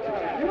out of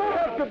here. You don't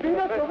have to beat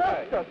us.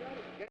 Arrest us.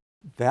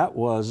 That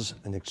was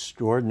an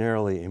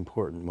extraordinarily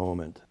important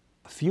moment.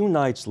 A few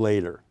nights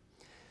later,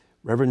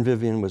 Reverend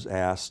Vivian was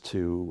asked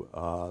to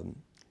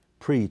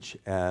preach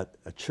at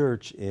a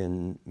church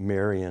in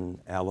Marion,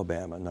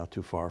 Alabama, not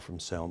too far from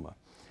Selma.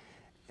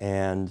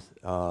 And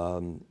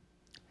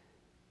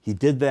he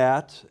did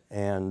that,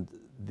 and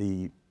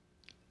the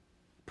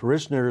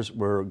parishioners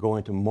were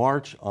going to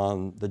march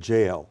on the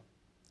jail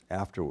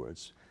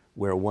afterwards,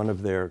 where one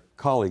of their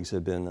colleagues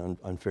had been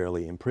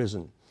unfairly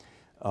imprisoned.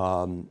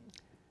 Reverend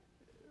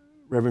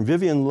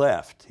Vivian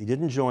left. He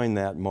didn't join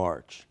that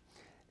march.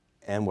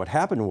 And what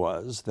happened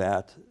was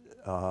that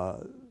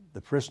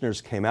the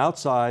parishioners came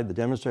outside, the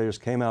demonstrators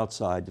came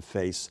outside to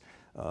face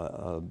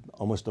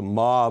almost a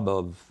mob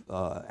of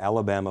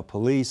Alabama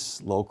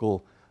police,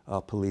 local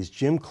police.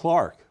 Jim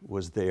Clark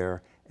was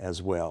there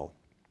as well.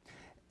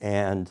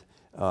 And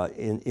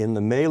in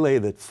the melee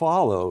that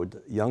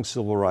followed, a young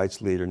civil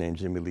rights leader named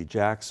Jimmy Lee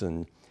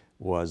Jackson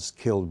was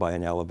killed by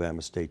an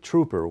Alabama state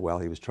trooper while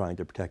he was trying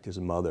to protect his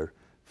mother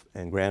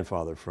and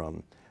grandfather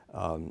from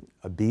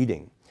a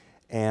beating.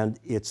 And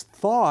it's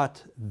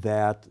thought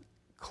that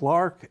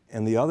Clark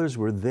and the others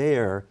were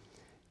there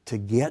to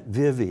get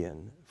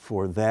Vivian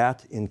for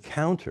that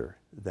encounter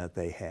that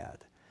they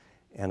had.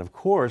 And of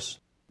course,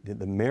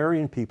 the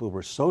Marion people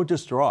were so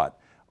distraught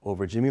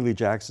over Jimmy Lee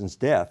Jackson's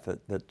death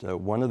that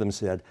one of them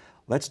said,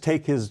 let's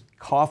take his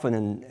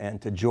coffin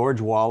and to George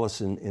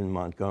Wallace in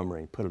Montgomery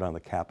and put it on the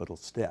Capitol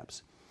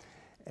steps.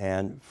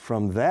 And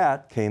from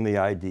that came the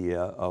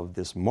idea of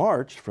this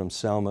march from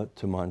Selma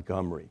to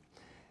Montgomery.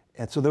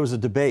 And so there was a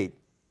debate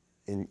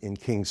in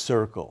King's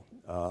Circle.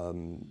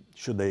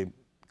 Should they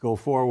go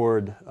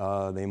forward?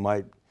 They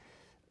might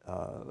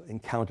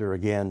encounter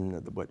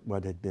again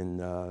what had been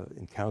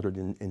encountered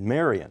in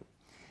Marion.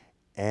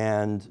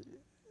 And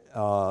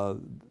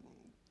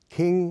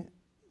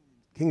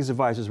King's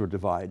advisors were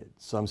divided.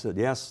 Some said,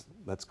 yes,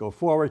 let's go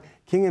forward.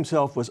 King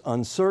himself was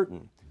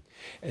uncertain.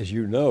 As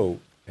you know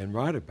and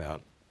write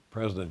about,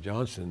 President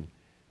Johnson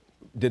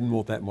didn't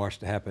want that march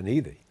to happen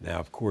either. Now,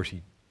 of course,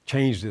 he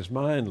changed his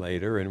mind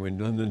later, and when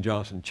Lyndon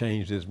Johnson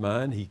changed his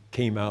mind, he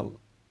came out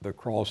the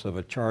cross of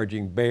a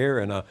charging bear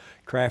and a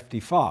crafty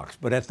fox.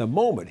 But at the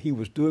moment, he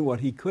was doing what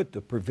he could to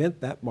prevent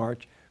that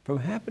march from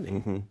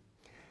happening. Mm-hmm.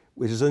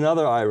 Which is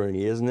another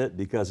irony, isn't it?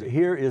 Because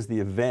here is the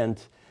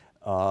event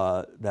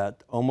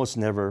that almost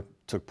never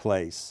took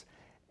place.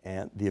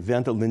 And the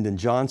event that Lyndon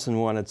Johnson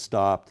wanted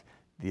stopped,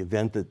 the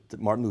event that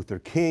Martin Luther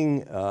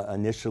King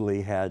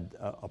initially had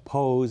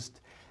opposed.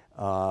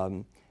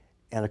 And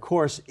of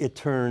course, it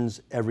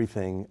turns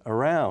everything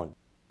around.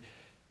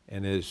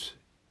 And as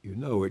you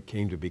know, it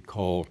came to be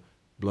called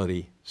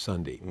Bloody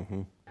Sunday.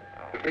 Mm-hmm.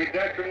 To be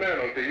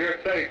detrimental to your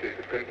safety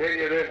to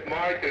continue this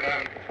march, and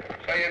I'm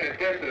saying that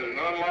this is an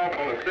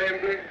unlawful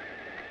assembly,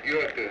 you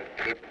are to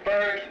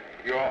disperse,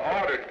 you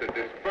are ordered to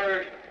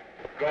disperse,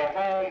 go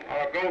home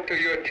or go to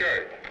your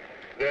church.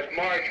 This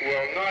march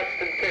will not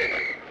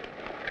continue.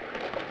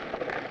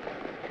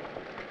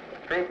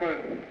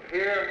 Troopers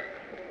here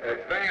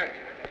advance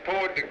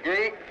toward the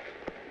group.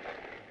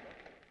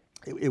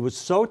 It was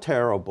so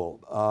terrible.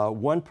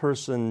 One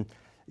person,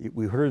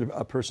 we heard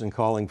a person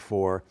calling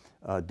for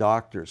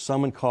doctors.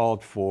 Someone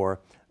called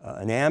for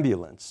an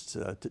ambulance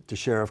to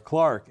Sheriff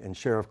Clark, and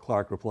Sheriff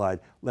Clark replied,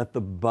 let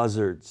the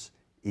buzzards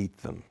eat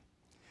them.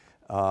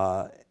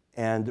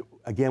 And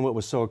again, what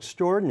was so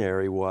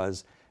extraordinary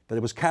was that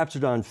it was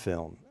captured on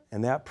film,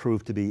 and that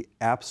proved to be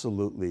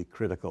absolutely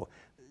critical.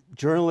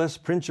 Journalists,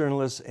 print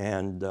journalists,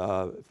 and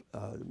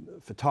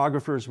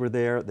photographers were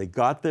there. They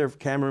got their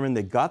cameramen,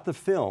 they got the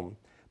film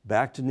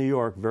back to New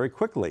York very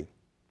quickly.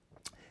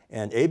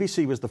 And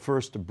ABC was the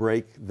first to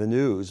break the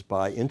news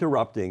by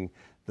interrupting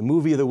the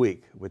movie of the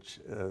week, which,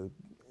 and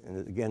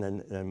again,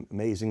 an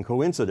amazing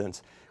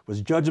coincidence,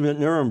 was Judgment at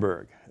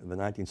Nuremberg, the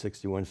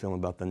 1961 film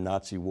about the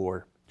Nazi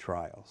war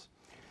trials.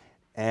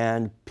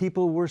 And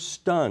people were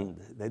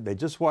stunned. They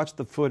just watched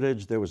the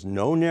footage. There was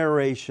no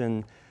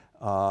narration.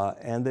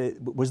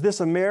 Was this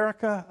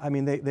America? I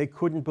mean, they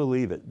couldn't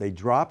believe it. They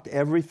dropped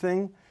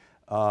everything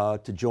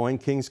to join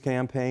King's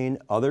campaign.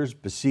 Others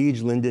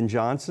besieged Lyndon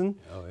Johnson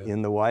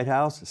in the White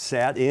House,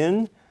 sat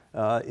in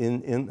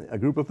a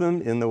group of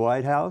them in the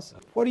White House.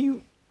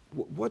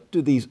 What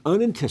do these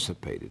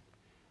unanticipated,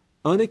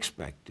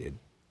 unexpected,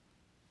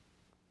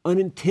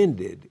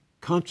 unintended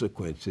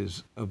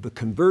consequences of the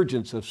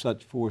convergence of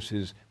such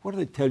forces, what do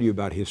they tell you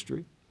about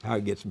history, how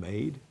it gets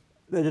made?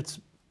 That it's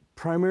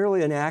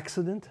primarily an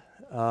accident.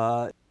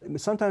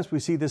 Sometimes we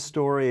see this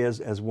story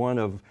as one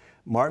of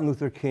Martin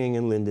Luther King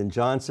and Lyndon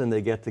Johnson.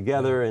 They get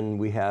together and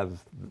we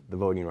have the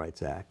Voting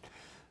Rights Act.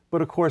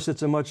 But of course,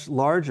 it's a much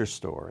larger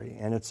story,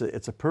 and it's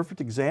a perfect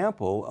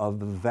example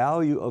of the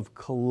value of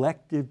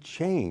collective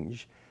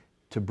change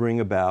to bring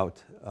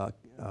about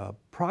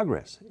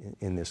progress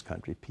in this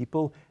country.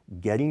 People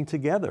getting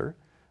together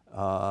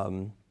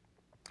and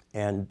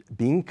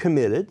being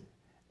committed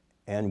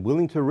and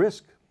willing to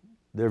risk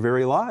their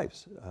very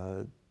lives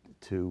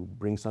to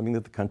bring something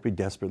that the country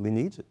desperately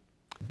needs it.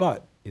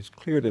 But it's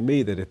clear to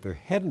me that if there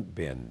hadn't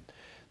been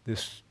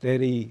this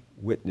steady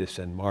witness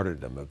and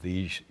martyrdom of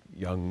these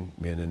young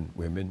men and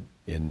women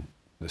in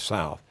the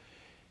South,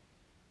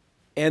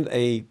 and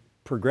a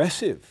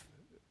progressive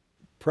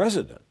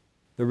president,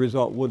 the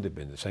result wouldn't have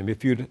been the same.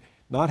 If you'd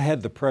not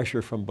had the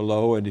pressure from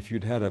below, and if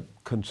you'd had a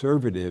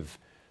conservative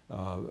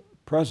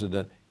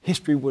president,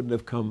 history wouldn't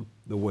have come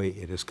the way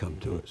it has come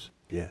to us.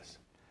 Yes.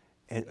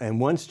 And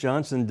once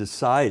Johnson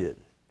decided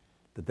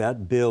that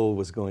that bill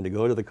was going to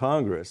go to the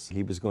Congress,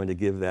 he was going to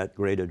give that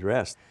great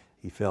address,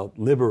 he felt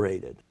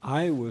liberated.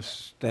 I was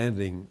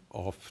standing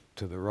off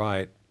to the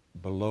right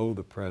below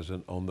the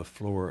president on the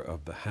floor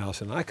of the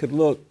House, and I could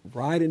look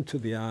right into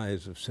the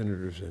eyes of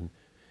senators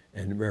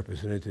and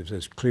representatives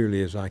as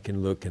clearly as I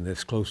can look and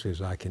as closely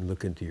as I can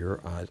look into your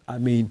eyes. I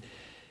mean,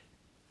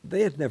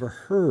 they had never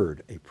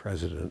heard a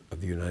president of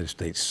the United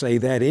States say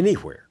that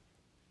anywhere.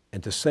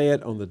 And to say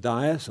it on the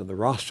dais, on the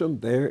rostrum,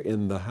 there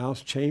in the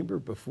House chamber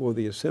before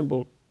the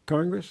assembled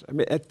Congress, I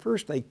mean, at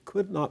first they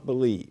could not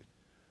believe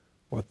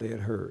what they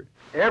had heard.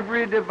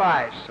 Every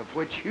device of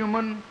which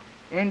human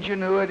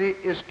ingenuity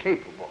is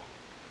capable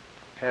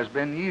has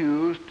been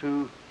used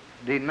to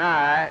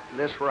deny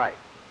this right.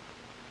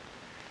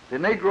 The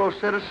Negro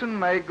citizen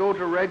may go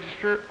to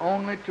register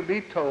only to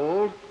be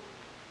told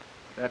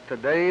that the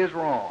day is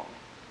wrong,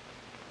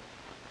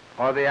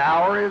 or the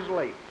hour is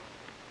late,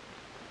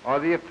 or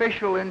the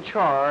official in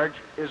charge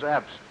is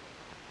absent.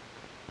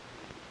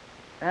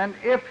 And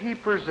if he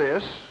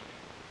persists,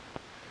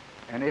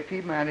 and if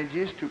he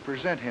manages to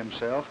present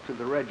himself to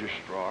the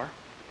registrar,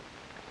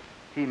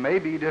 he may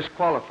be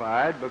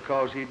disqualified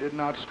because he did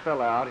not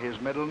spell out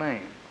his middle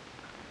name,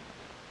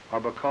 or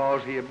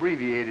because he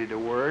abbreviated a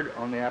word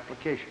on the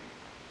application.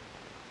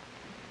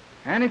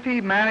 And if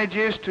he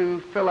manages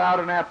to fill out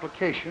an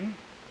application,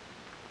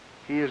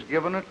 he is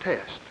given a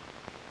test.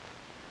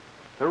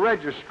 The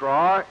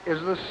registrar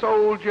is the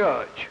sole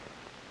judge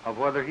of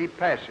whether he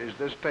passes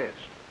this test.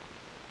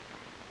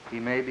 He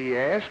may be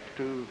asked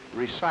to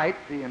recite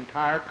the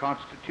entire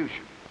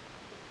Constitution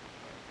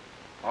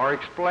or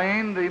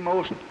explain the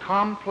most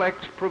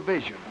complex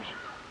provisions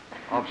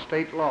of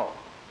state law.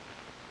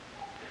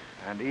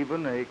 And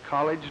even a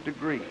college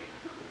degree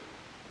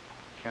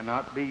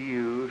cannot be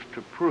used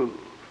to prove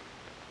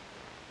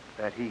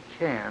that he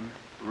can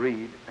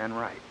read and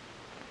write.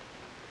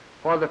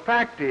 For the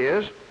fact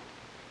is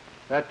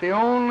that the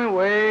only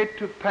way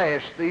to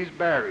pass these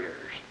barriers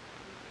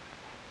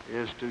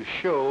is to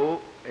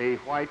show a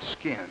white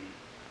skin.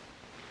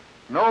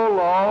 No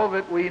law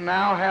that we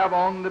now have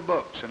on the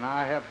books, and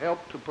I have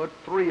helped to put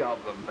 3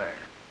 of them there,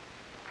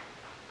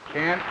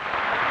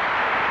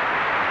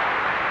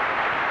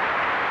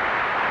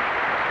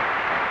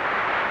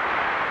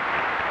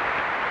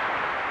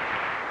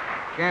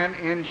 can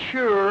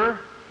ensure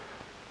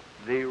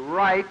the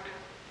right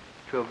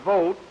to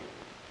vote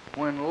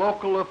when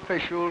local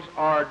officials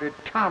are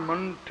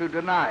determined to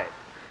deny it.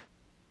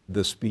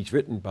 The speech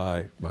written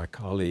by my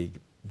colleague,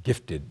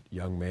 gifted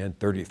young man,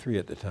 33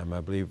 at the time,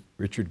 I believe,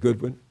 Richard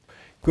Goodwin.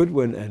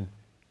 Goodwin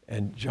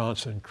and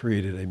Johnson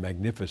created a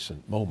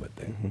magnificent moment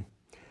there.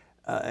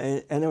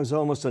 Mm-hmm. And it was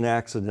almost an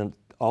accident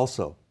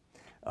also.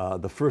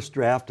 The first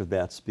draft of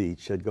that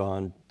speech had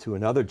gone to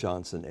another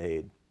Johnson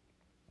aide.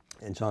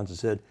 And Johnson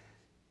said,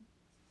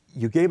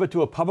 "You gave it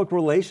to a public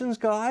relations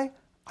guy?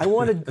 I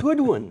wanted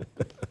Goodwin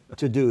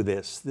to do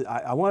this.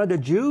 I wanted a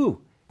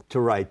Jew to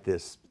write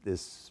this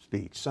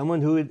speech,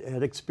 someone who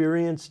had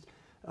experienced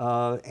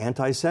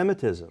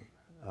anti-Semitism."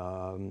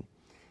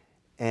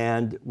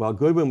 And while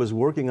Goodwin was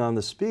working on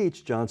the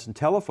speech, Johnson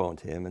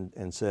telephoned him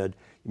and said,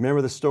 "You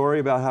remember the story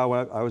about how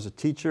I was a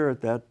teacher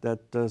at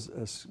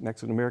that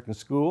Mexican-American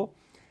school?"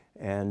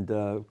 And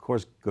of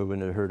course,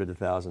 Goodwin had heard it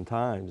 1,000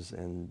 times,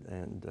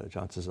 and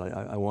Johnson said,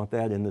 I want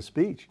that in the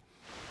speech.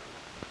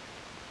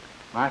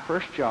 My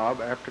first job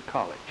after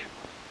college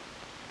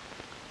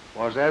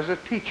was as a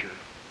teacher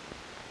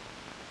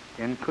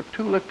in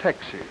Cotulla,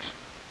 Texas,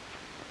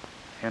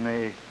 in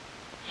a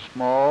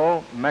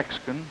small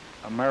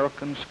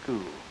Mexican-American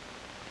school.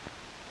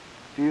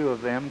 Few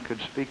of them could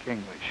speak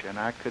English, and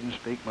I couldn't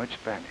speak much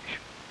Spanish.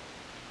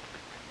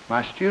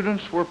 My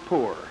students were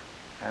poor,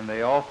 and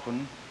they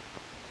often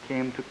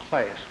came to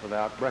class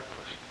without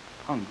breakfast,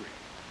 hungry.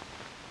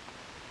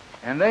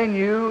 And they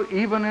knew,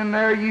 even in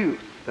their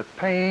youth, the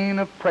pain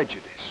of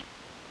prejudice.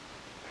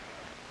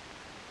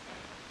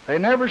 They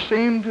never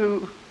seemed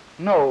to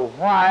know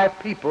why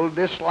people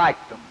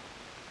disliked them,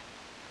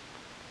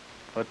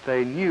 but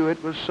they knew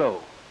it was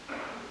so,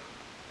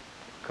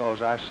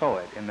 because I saw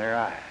it in their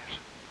eyes.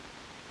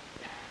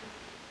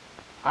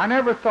 I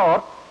never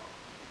thought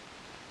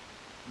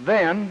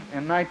then,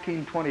 in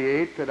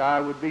 1928, that I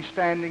would be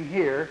standing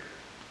here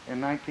in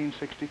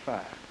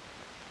 1965.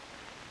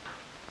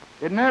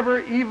 It never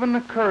even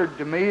occurred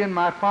to me in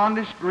my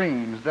fondest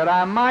dreams that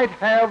I might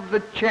have the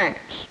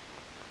chance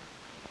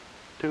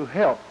to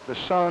help the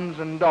sons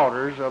and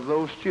daughters of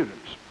those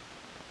students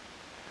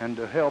and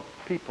to help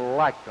people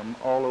like them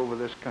all over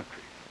this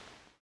country.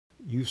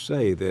 You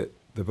say that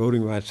the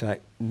Voting Rights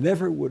Act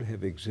never would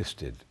have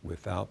existed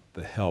without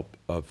the help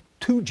of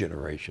 2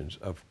 generations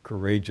of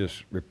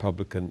courageous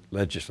Republican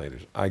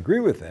legislators. I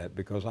agree with that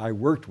because I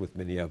worked with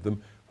many of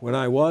them when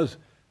I was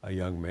a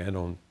young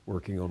man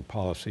working on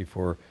policy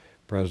for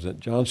President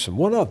Johnson.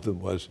 One of them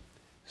was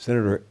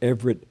Senator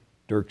Everett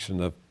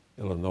Dirksen of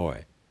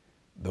Illinois,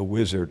 the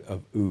Wizard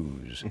of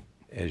Ooze,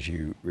 as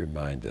you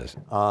remind us.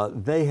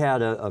 They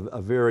had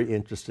a very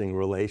interesting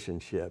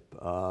relationship.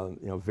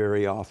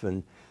 Very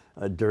often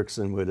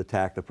Dirksen would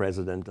attack the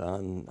president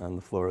on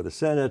the floor of the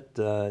Senate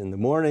in the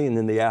morning, and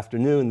in the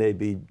afternoon they'd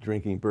be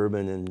drinking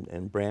bourbon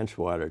and branch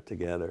water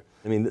together.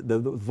 I mean, the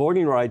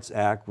Voting Rights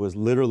Act was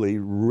literally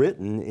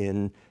written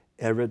in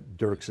Everett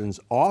Dirksen's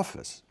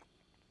office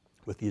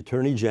with the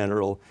Attorney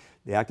General,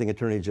 the acting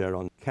Attorney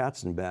General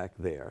Katzenbach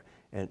there.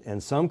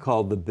 And some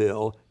called the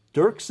bill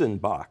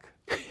Dirksenbach.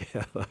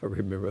 Yeah, I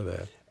remember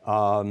that.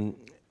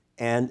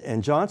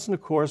 And Johnson,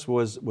 of course,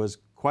 was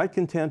quite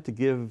content to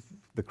give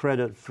the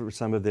credit for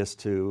some of this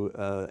to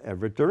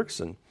Everett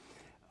Dirksen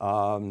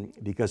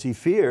because he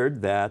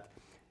feared that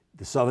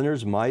the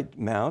Southerners might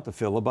mount a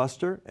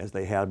filibuster, as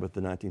they had with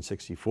the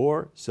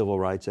 1964 Civil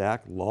Rights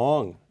Act,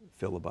 long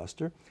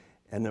filibuster.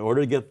 And in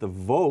order to get the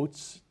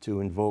votes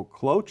to invoke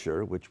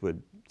cloture, which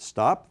would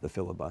stop the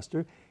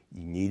filibuster,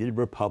 you needed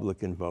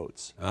Republican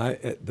votes.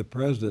 The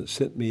president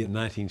sent me in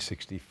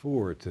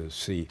 1964 to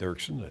see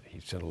Dirksen. He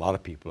sent a lot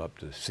of people up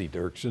to see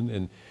Dirksen,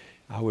 and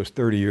I was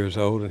 30 years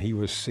old, and he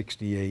was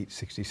 68,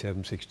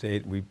 67,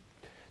 68. And we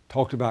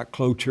talked about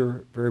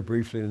cloture very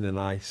briefly, and then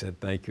I said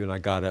thank you, and I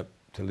got up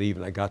to leave,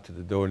 and I got to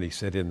the door, and he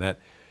said in that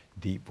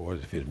deep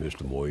voice of his,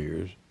 Mr.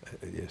 Moyers,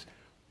 yes,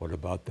 what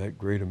about that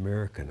great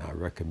American I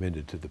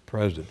recommended to the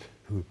president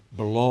who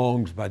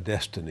belongs by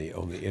destiny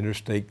on the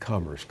Interstate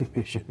Commerce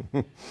Commission?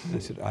 I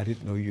said, I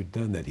didn't know you'd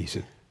done that. He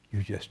said,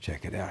 you just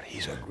check it out.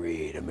 He's a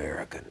great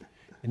American.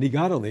 And he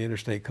got on the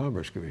Interstate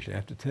Commerce Commission, I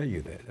have to tell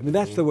you that. I mean,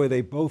 that's the way they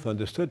both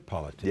understood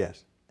politics.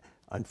 Yes.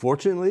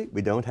 Unfortunately,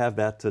 we don't have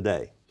that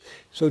today.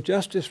 So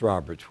Justice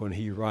Roberts, when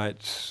he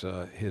writes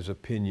his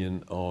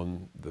opinion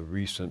on the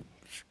recent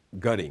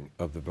gutting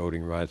of the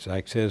Voting Rights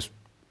Act, says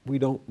we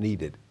don't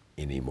need it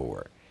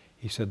anymore.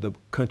 He said the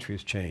country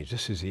has changed.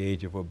 This is the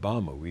age of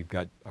Obama. We've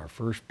got our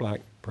first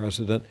black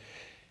president.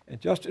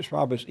 And Justice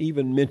Roberts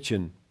even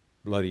mentioned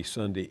Bloody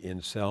Sunday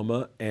in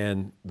Selma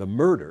and the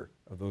murder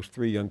of those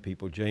 3 young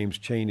people, James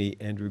Chaney,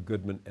 Andrew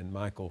Goodman, and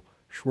Michael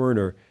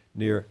Schwerner,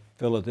 near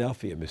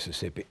Philadelphia,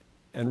 Mississippi.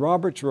 And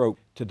Roberts wrote,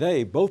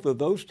 today, both of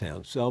those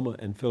towns, Selma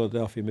and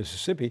Philadelphia,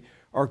 Mississippi,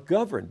 are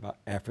governed by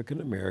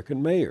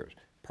African-American mayors.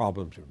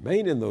 Problems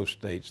remain in those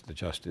states, the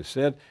justice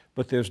said,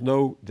 but there's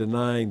no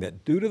denying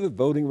that due to the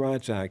Voting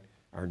Rights Act,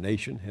 our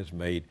nation has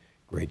made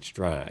great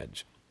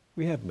strides.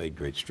 We have made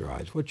great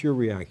strides. What's your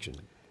reaction?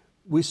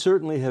 We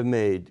certainly have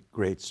made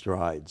great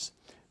strides,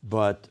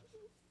 but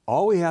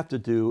all we have to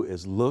do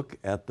is look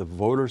at the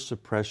voter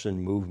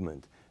suppression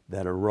movement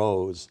that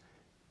arose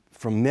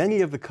from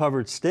many of the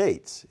covered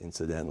states,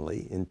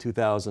 incidentally, in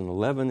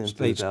 2011 and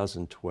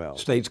 2012.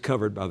 States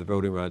covered by the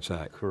Voting Rights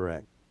Act.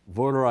 Correct.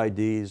 Voter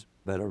IDs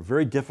that are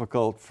very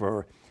difficult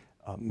for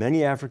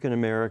many African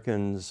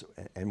Americans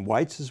and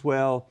whites as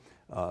well,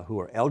 who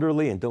are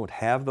elderly and don't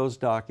have those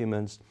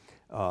documents.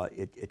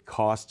 It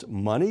costs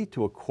money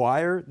to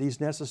acquire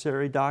these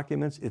necessary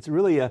documents. It's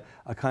really a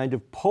kind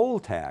of poll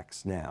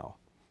tax now.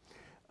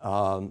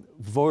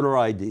 Voter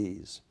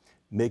IDs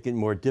make it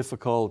more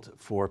difficult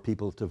for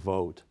people to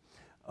vote.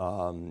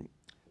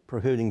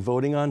 Prohibiting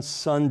voting on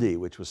Sunday,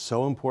 which was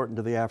so important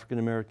to the African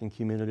American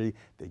community.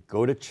 They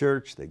go to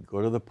church, they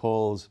go to the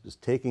polls, just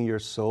taking your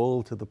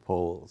soul to the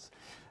polls.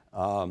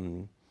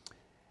 And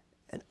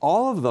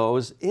all of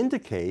those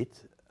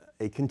indicate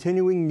a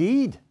continuing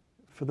need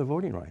for the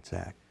Voting Rights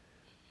Act.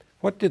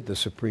 What did the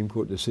Supreme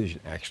Court decision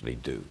actually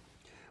do?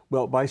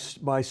 Well,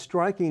 by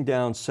striking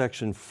down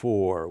Section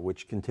 4,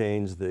 which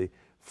contains the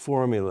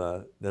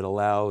formula that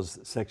allows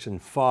Section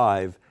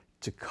 5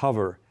 to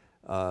cover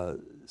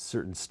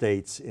certain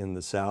states in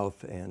the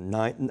South and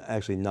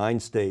nine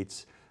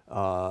states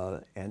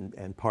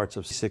and parts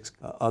of 6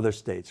 other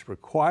states,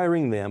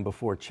 requiring them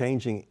before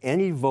changing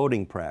any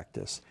voting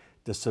practice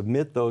to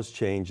submit those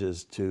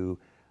changes to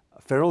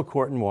a federal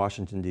court in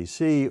Washington,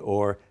 D.C.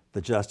 or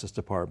the Justice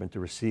Department to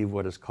receive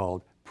what is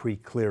called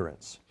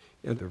pre-clearance.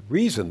 And the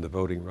reason the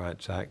Voting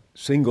Rights Act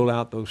singled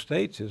out those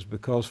states is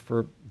because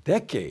for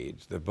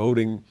decades the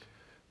voting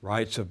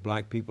rights of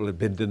black people had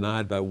been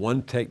denied by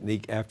one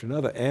technique after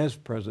another, as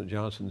President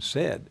Johnson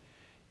said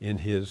in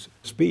his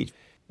speech.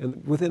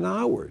 And within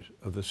hours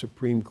of the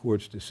Supreme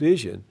Court's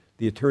decision,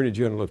 the Attorney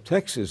General of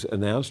Texas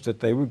announced that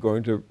they were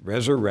going to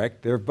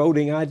resurrect their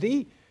voting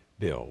ID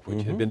bill,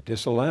 which had been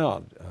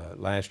disallowed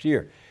last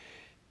year.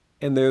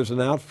 And there's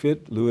an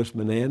outfit, Louis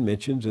Menand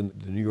mentions in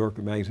the New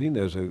Yorker magazine,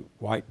 there's a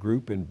white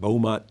group in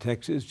Beaumont,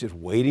 Texas, just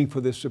waiting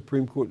for this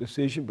Supreme Court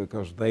decision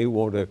because they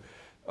want to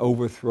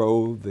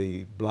overthrow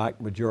the black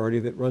majority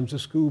that runs the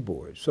school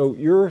board. So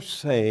you're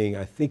saying,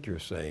 I think you're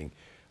saying,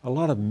 a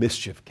lot of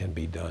mischief can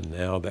be done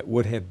now that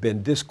would have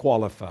been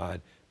disqualified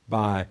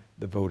by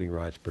the voting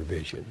rights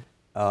provision.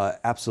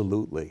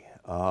 Absolutely.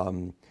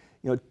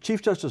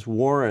 Chief Justice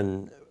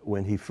Warren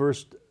when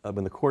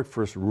the court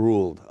first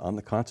ruled on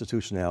the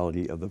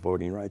constitutionality of the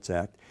Voting Rights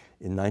Act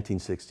in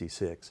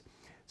 1966,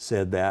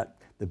 said that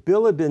the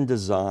bill had been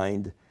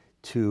designed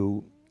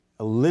to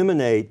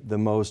eliminate the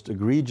most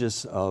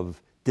egregious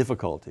of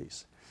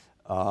difficulties,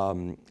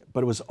 but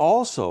it was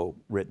also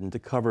written to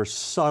cover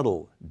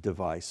subtle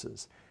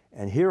devices.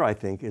 And here, I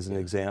think, is an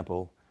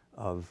example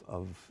of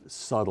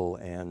subtle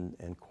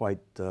and quite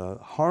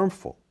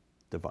harmful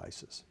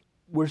devices.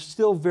 We're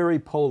still very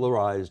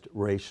polarized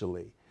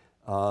racially.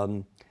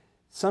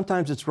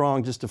 Sometimes it's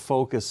wrong just to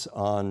focus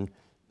on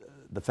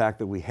the fact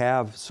that we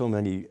have so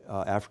many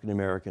African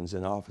Americans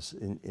in office,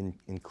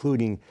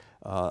 including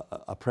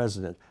a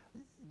president.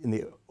 In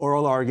the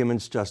oral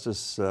arguments,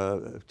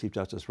 Chief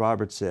Justice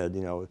Roberts said,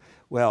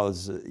 well,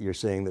 you're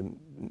saying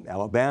that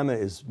Alabama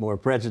is more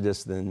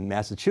prejudiced than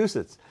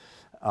Massachusetts.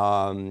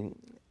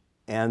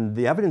 And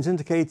the evidence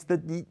indicates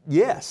that,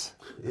 yes,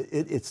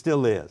 it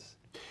still is.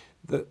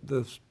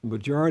 The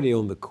majority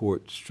on the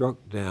court struck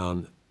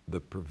down the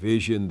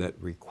provision that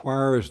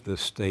requires the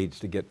states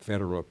to get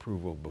federal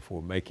approval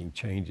before making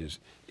changes.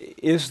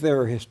 Is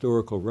there a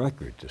historical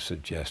record to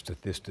suggest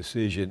that this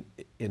decision,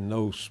 in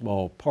no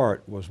small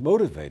part, was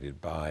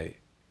motivated by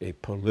a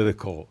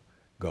political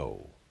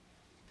goal?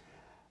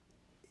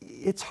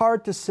 It's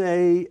hard to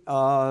say.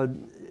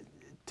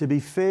 To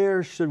be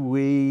fair, should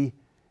we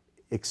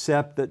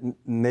accept that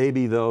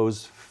maybe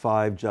those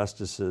 5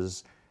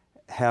 justices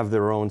have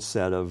their own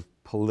set of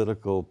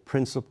political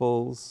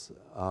principles,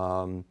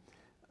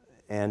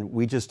 and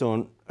we just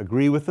don't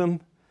agree with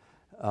them?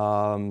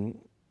 As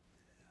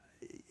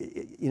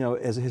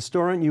a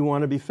historian, you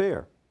want to be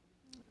fair.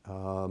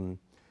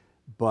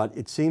 But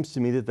it seems to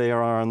me that they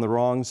are on the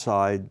wrong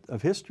side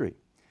of history,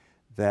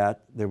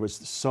 that there was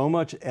so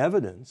much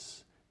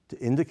evidence to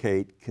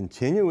indicate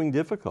continuing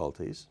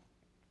difficulties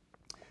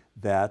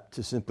that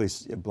to simply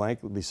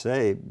blankly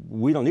say,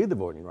 we don't need the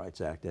Voting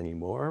Rights Act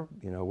anymore.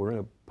 We're in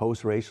a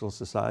post-racial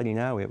society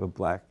now. We have a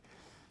black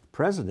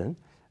president.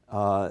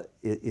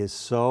 It is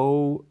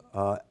so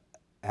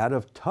out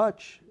of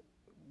touch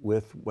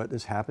with what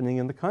is happening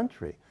in the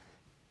country.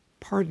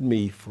 Pardon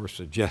me for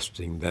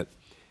suggesting that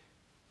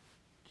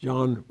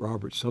John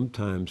Roberts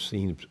sometimes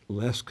seems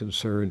less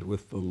concerned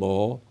with the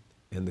law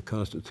and the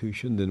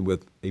Constitution than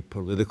with a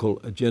political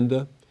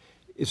agenda.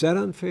 Is that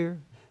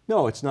unfair?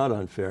 No, it's not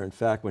unfair. In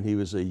fact, when he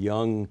was a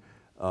young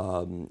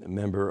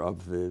member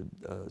of the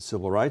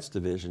Civil Rights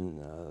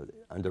Division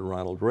under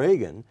Ronald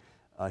Reagan,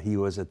 he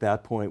was at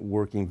that point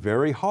working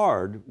very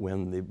hard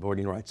when the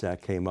Voting Rights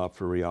Act came up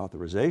for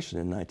reauthorization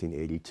in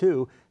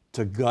 1982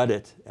 to gut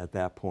it at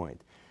that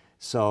point.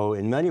 So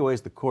in many ways,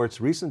 the court's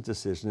recent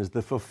decision is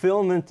the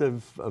fulfillment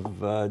of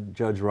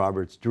Judge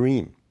Roberts'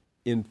 dream.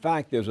 In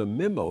fact, there's a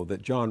memo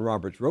that John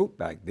Roberts wrote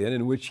back then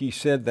in which he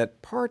said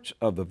that parts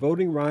of the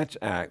Voting Rights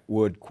Act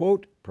would,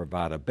 quote,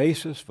 provide a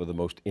basis for the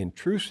most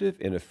intrusive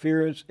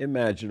interference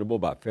imaginable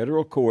by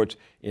federal courts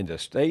into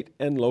state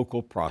and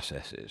local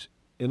processes.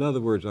 In other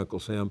words, Uncle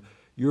Sam,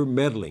 you're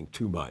meddling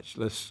too much.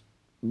 Let's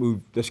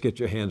get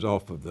your hands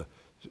off of the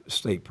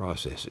state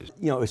processes.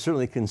 It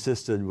certainly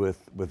consisted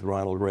with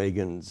Ronald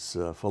Reagan's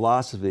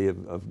philosophy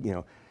of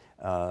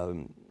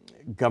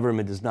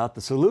government is not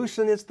the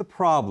solution, it's the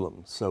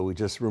problem. So we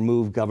just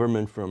remove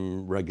government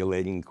from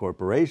regulating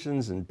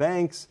corporations and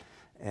banks,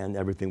 and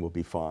everything will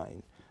be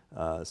fine.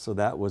 So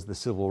that was the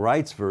civil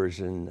rights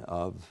version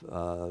of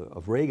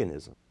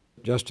Reaganism.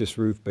 Justice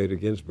Ruth Bader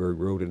Ginsburg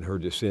wrote in her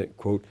dissent,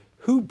 quote,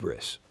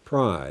 hubris,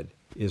 pride,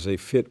 is a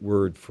fit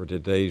word for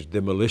today's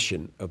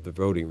demolition of the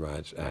Voting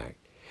Rights Act.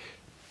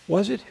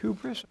 Was it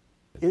hubris?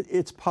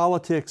 It's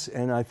politics,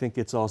 and I think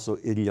it's also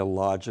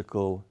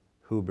ideological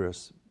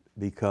hubris,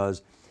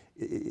 because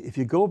if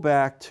you go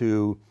back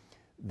to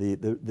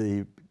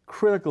the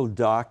critical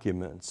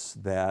documents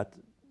that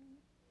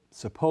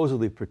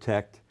supposedly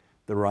protect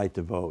the right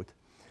to vote,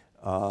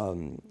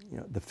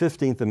 the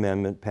 15th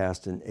Amendment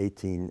passed in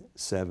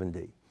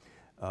 1870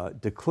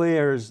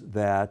 declares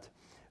that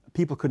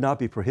people could not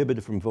be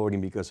prohibited from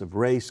voting because of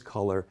race,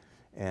 color,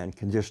 and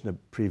condition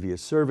of previous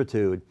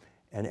servitude,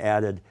 and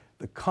added,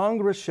 the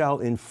Congress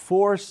shall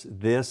enforce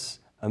this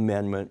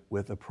amendment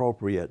with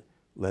appropriate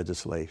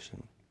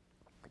legislation.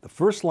 The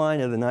first line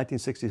of the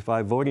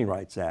 1965 Voting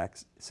Rights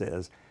Act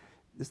says,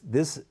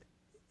 this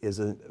is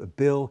a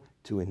bill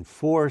to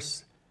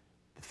enforce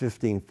the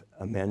 15th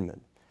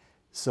Amendment.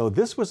 So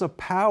this was a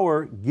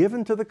power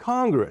given to the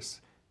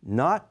Congress,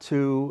 not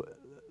to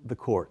the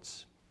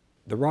courts.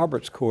 The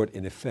Roberts Court,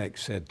 in effect,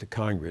 said to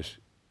Congress,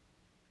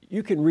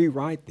 you can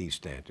rewrite these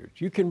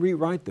standards. You can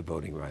rewrite the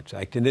Voting Rights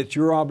Act, and it's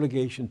your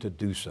obligation to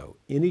do so.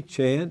 Any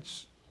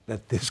chance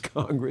that this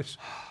Congress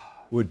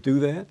would do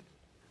that?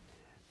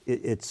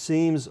 It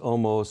seems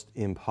almost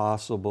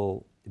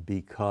impossible,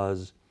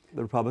 because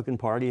the Republican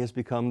Party has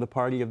become the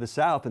party of the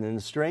South, and in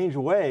a strange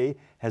way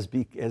has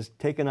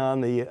taken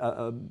on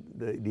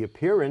the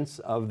appearance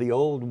of the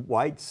old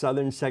white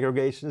Southern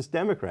segregationist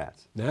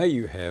Democrats. Now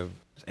you have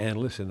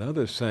analysts and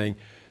others saying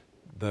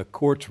the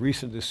court's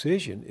recent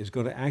decision is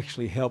going to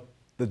actually help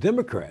the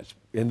Democrats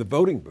in the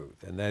voting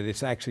booth, and that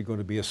it's actually going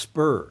to be a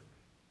spur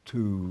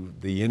to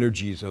the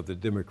energies of the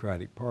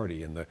Democratic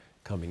Party in the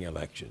coming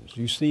elections.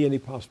 Do you see any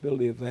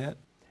possibility of that?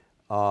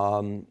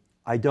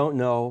 I don't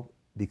know,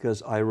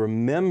 because I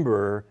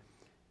remember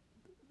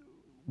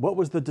what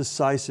was the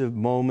decisive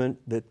moment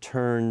that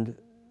turned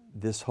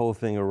this whole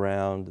thing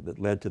around, that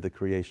led to the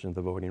creation of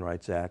the Voting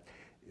Rights Act.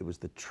 It was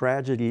the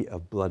tragedy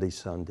of Bloody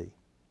Sunday.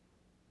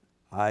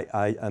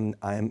 I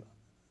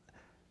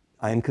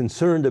am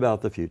concerned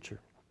about the future.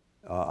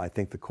 I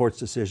think the court's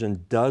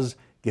decision does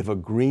give a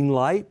green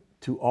light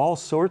to all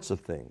sorts of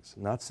things,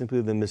 not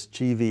simply the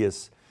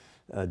mischievous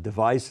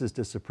devices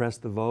to suppress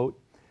the vote.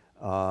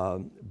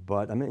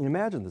 But I mean,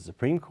 imagine the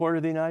Supreme Court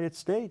of the United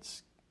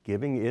States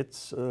giving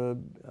its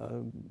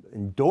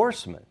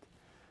endorsement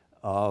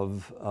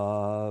of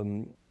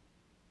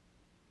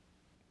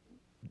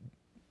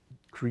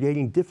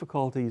creating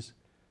difficulties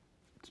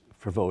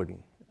for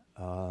voting.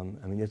 I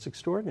mean, it's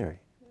extraordinary.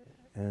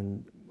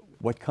 And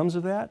what comes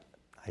of that,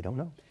 I don't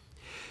know.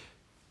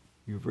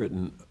 You've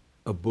written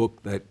a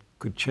book that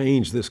could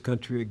change this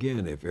country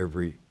again if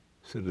every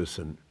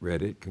citizen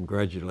read it.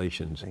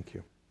 Congratulations. Thank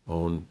you.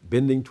 On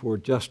Bending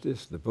Toward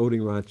Justice, the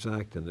Voting Rights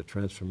Act, and the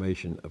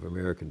Transformation of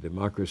American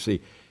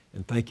Democracy.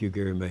 And thank you,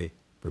 Gary May,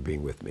 for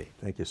being with me.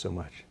 Thank you so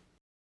much.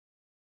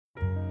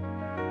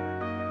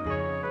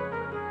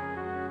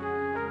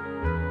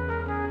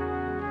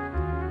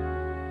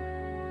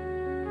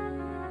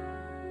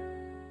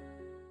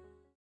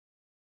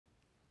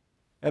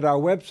 At our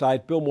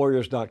website,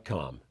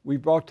 BillMoyers.com, we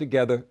brought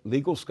together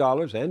legal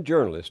scholars and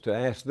journalists to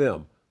ask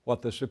them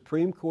what the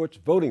Supreme Court's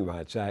Voting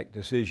Rights Act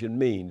decision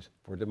means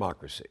for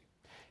democracy.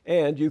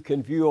 And you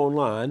can view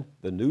online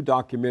the new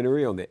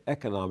documentary on the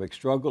economic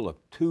struggle of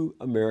two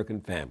American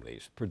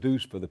families,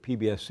 produced for the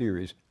PBS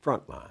series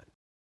Frontline.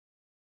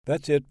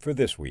 That's it for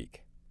this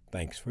week.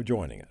 Thanks for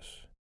joining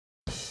us.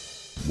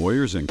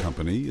 Moyers &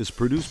 Company is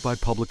produced by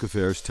Public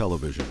Affairs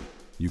Television.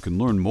 You can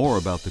learn more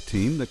about the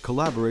team that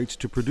collaborates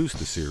to produce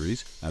the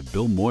series at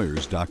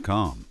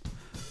BillMoyers.com.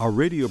 Our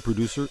radio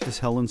producer is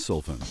Helen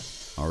Sulfan.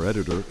 Our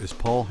editor is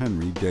Paul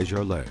Henry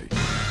Desjarlais.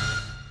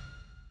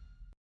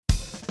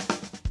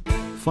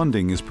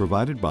 Funding is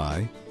provided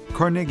by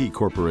Carnegie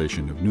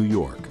Corporation of New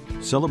York,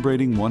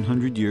 celebrating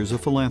 100 years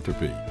of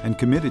philanthropy and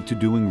committed to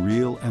doing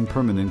real and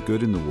permanent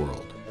good in the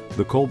world.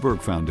 The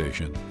Kohlberg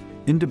Foundation,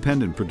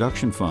 Independent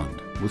Production Fund,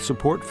 with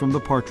support from the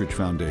Partridge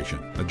Foundation,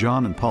 a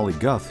John and Polly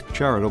Guth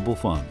charitable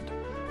fund.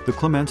 The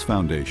Clements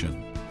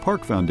Foundation,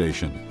 Park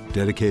Foundation,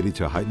 dedicated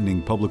to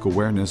heightening public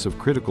awareness of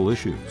critical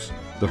issues.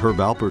 The Herb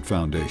Alpert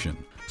Foundation,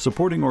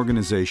 supporting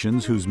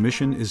organizations whose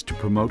mission is to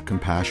promote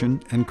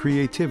compassion and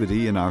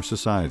creativity in our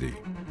society.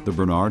 The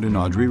Bernard and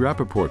Audrey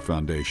Rappaport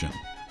Foundation,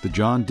 the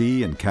John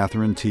D. and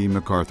Catherine T.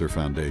 MacArthur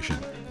Foundation,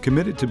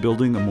 committed to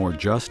building a more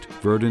just,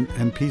 verdant,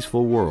 and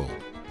peaceful world.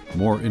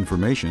 More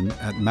information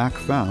at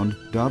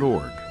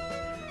macfound.org.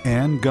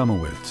 Ann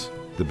Gumowitz,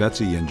 the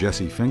Betsy and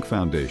Jesse Fink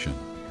Foundation,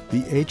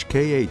 the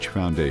HKH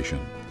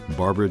Foundation,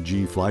 Barbara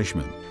G.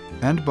 Fleischman,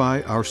 and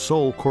by our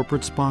sole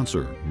corporate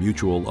sponsor,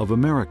 Mutual of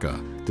America,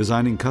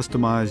 designing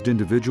customized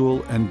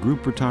individual and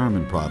group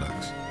retirement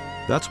products.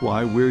 That's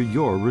why we're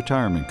your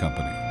retirement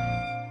company.